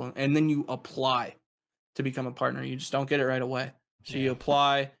of people. And then you apply to become a partner. You just don't get it right away. So you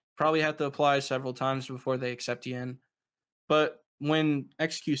apply, probably have to apply several times before they accept you in. But when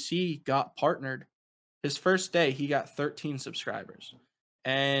XQC got partnered, his first day he got 13 subscribers.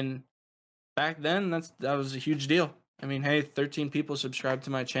 And back then that was a huge deal. I mean, hey, 13 people subscribe to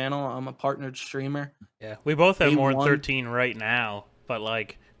my channel. I'm a partnered streamer. Yeah, we both have more than 13 right now, but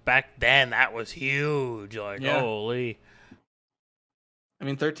like back then that was huge. Like, holy. I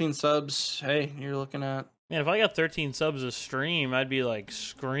mean, 13 subs, hey, you're looking at... Man, if I got 13 subs a stream, I'd be like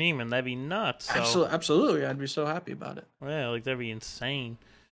screaming. That'd be nuts. So... Absolutely. I'd be so happy about it. Yeah, like that'd be insane.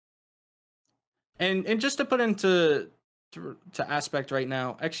 And just to put into aspect right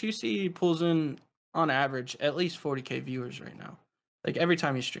now, XQC pulls in on average at least 40K viewers right now, like every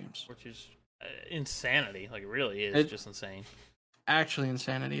time he streams, which is insanity. Like it really is just insane. Actually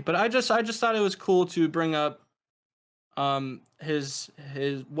insanity. But I just thought it was cool to bring up his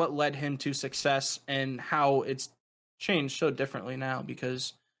what led him to success and how it's changed so differently now,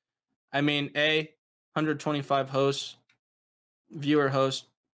 because I mean, 125 viewer host,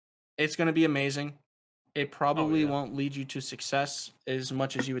 it's going to be amazing. It probably won't lead you to success as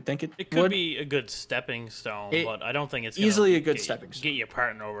much as you would think it would. It could be a good stepping stone, but I don't think it's easily a good stepping stone. Get you a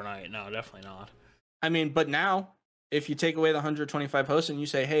partner overnight. No, definitely not. I mean, but now, if you take away the 125 hosts and you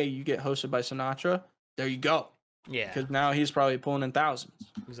say, hey, you get hosted by Sinatra, there you go. Yeah. Because now he's probably pulling in thousands.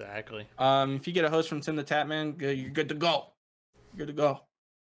 Exactly. If you get a host from Tim the Tatman, you're good to go. You're good to go.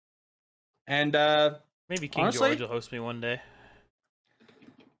 And maybe King George will host me one day.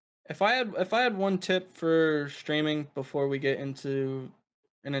 If I had one tip for streaming before we get into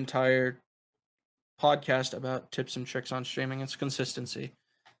an entire podcast about tips and tricks on streaming, it's consistency.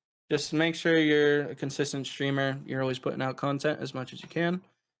 Just make sure you're a consistent streamer. You're always putting out content as much as you can,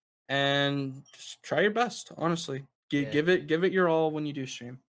 and just try your best. Honestly, give it your all when you do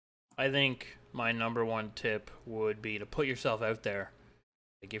stream. I think my number one tip would be to put yourself out there.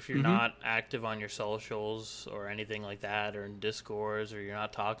 Like, if you're not active on your socials or anything like that, or in Discords, or you're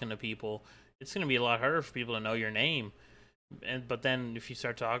not talking to people, it's going to be a lot harder for people to know your name. But then if you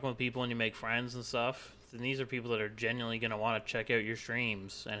start talking with people and you make friends and stuff, then these are people that are genuinely going to want to check out your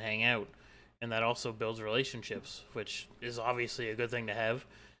streams and hang out. And that also builds relationships, which is obviously a good thing to have.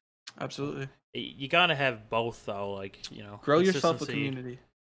 Absolutely. You got to have both, though. Like, you know, grow yourself a community.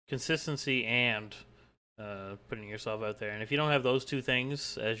 Consistency and... putting yourself out there. And if you don't have those two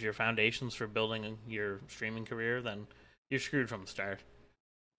things as your foundations for building your streaming career, then you're screwed from the start.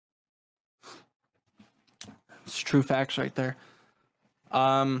 It's true facts right there.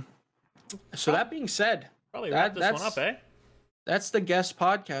 So that being said, probably wrap this one up, eh? That's the guest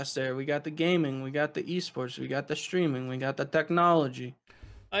podcast there. We got the gaming, we got the esports, we got the streaming, we got the technology.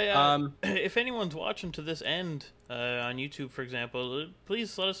 If anyone's watching to this end on YouTube, for example,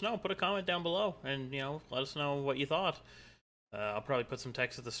 please let us know. Put a comment down below, and let us know what you thought. I'll probably put some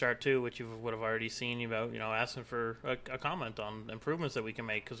text at the start too, which you would have already seen about asking for a comment on improvements that we can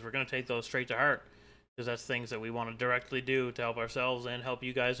make, because we're going to take those straight to heart, because that's things that we want to directly do to help ourselves and help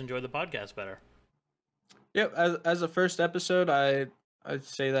you guys enjoy the podcast better. Yep. As a first episode, I'd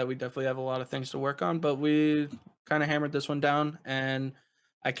say that we definitely have a lot of things to work on, but we kind of hammered this one down, and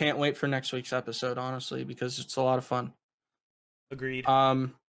I can't wait for next week's episode, honestly, because it's a lot of fun. Agreed.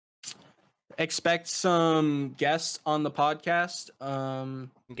 Expect some guests on the podcast.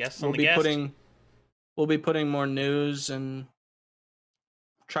 We'll be putting more news and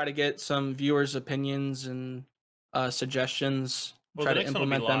try to get some viewers' opinions and suggestions. Try to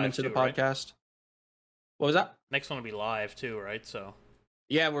implement them into the podcast. Right? What was that? Next one will be live too, right? So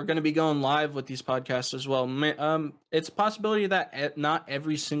yeah, we're going to be going live with these podcasts as well. It's a possibility that not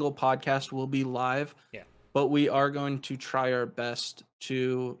every single podcast will be live. Yeah, but we are going to try our best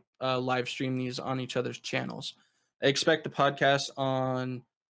to live stream these on each other's channels. Expect the podcast on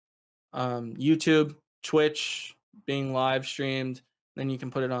YouTube, Twitch, being live streamed. Then you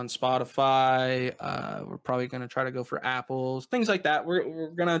can put it on Spotify. We're probably going to try to go for Apples, things like that. We're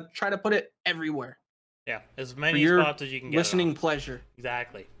going to try to put it everywhere. Yeah, as many spots as you can get. Listening pleasure.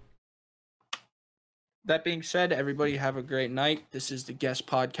 Exactly. That being said, everybody have a great night. This is the Guest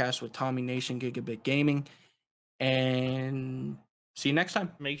Podcast with Tommy Nation Gigabit Gaming. And see you next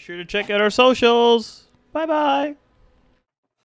time. Make sure to check out our socials. Bye-bye.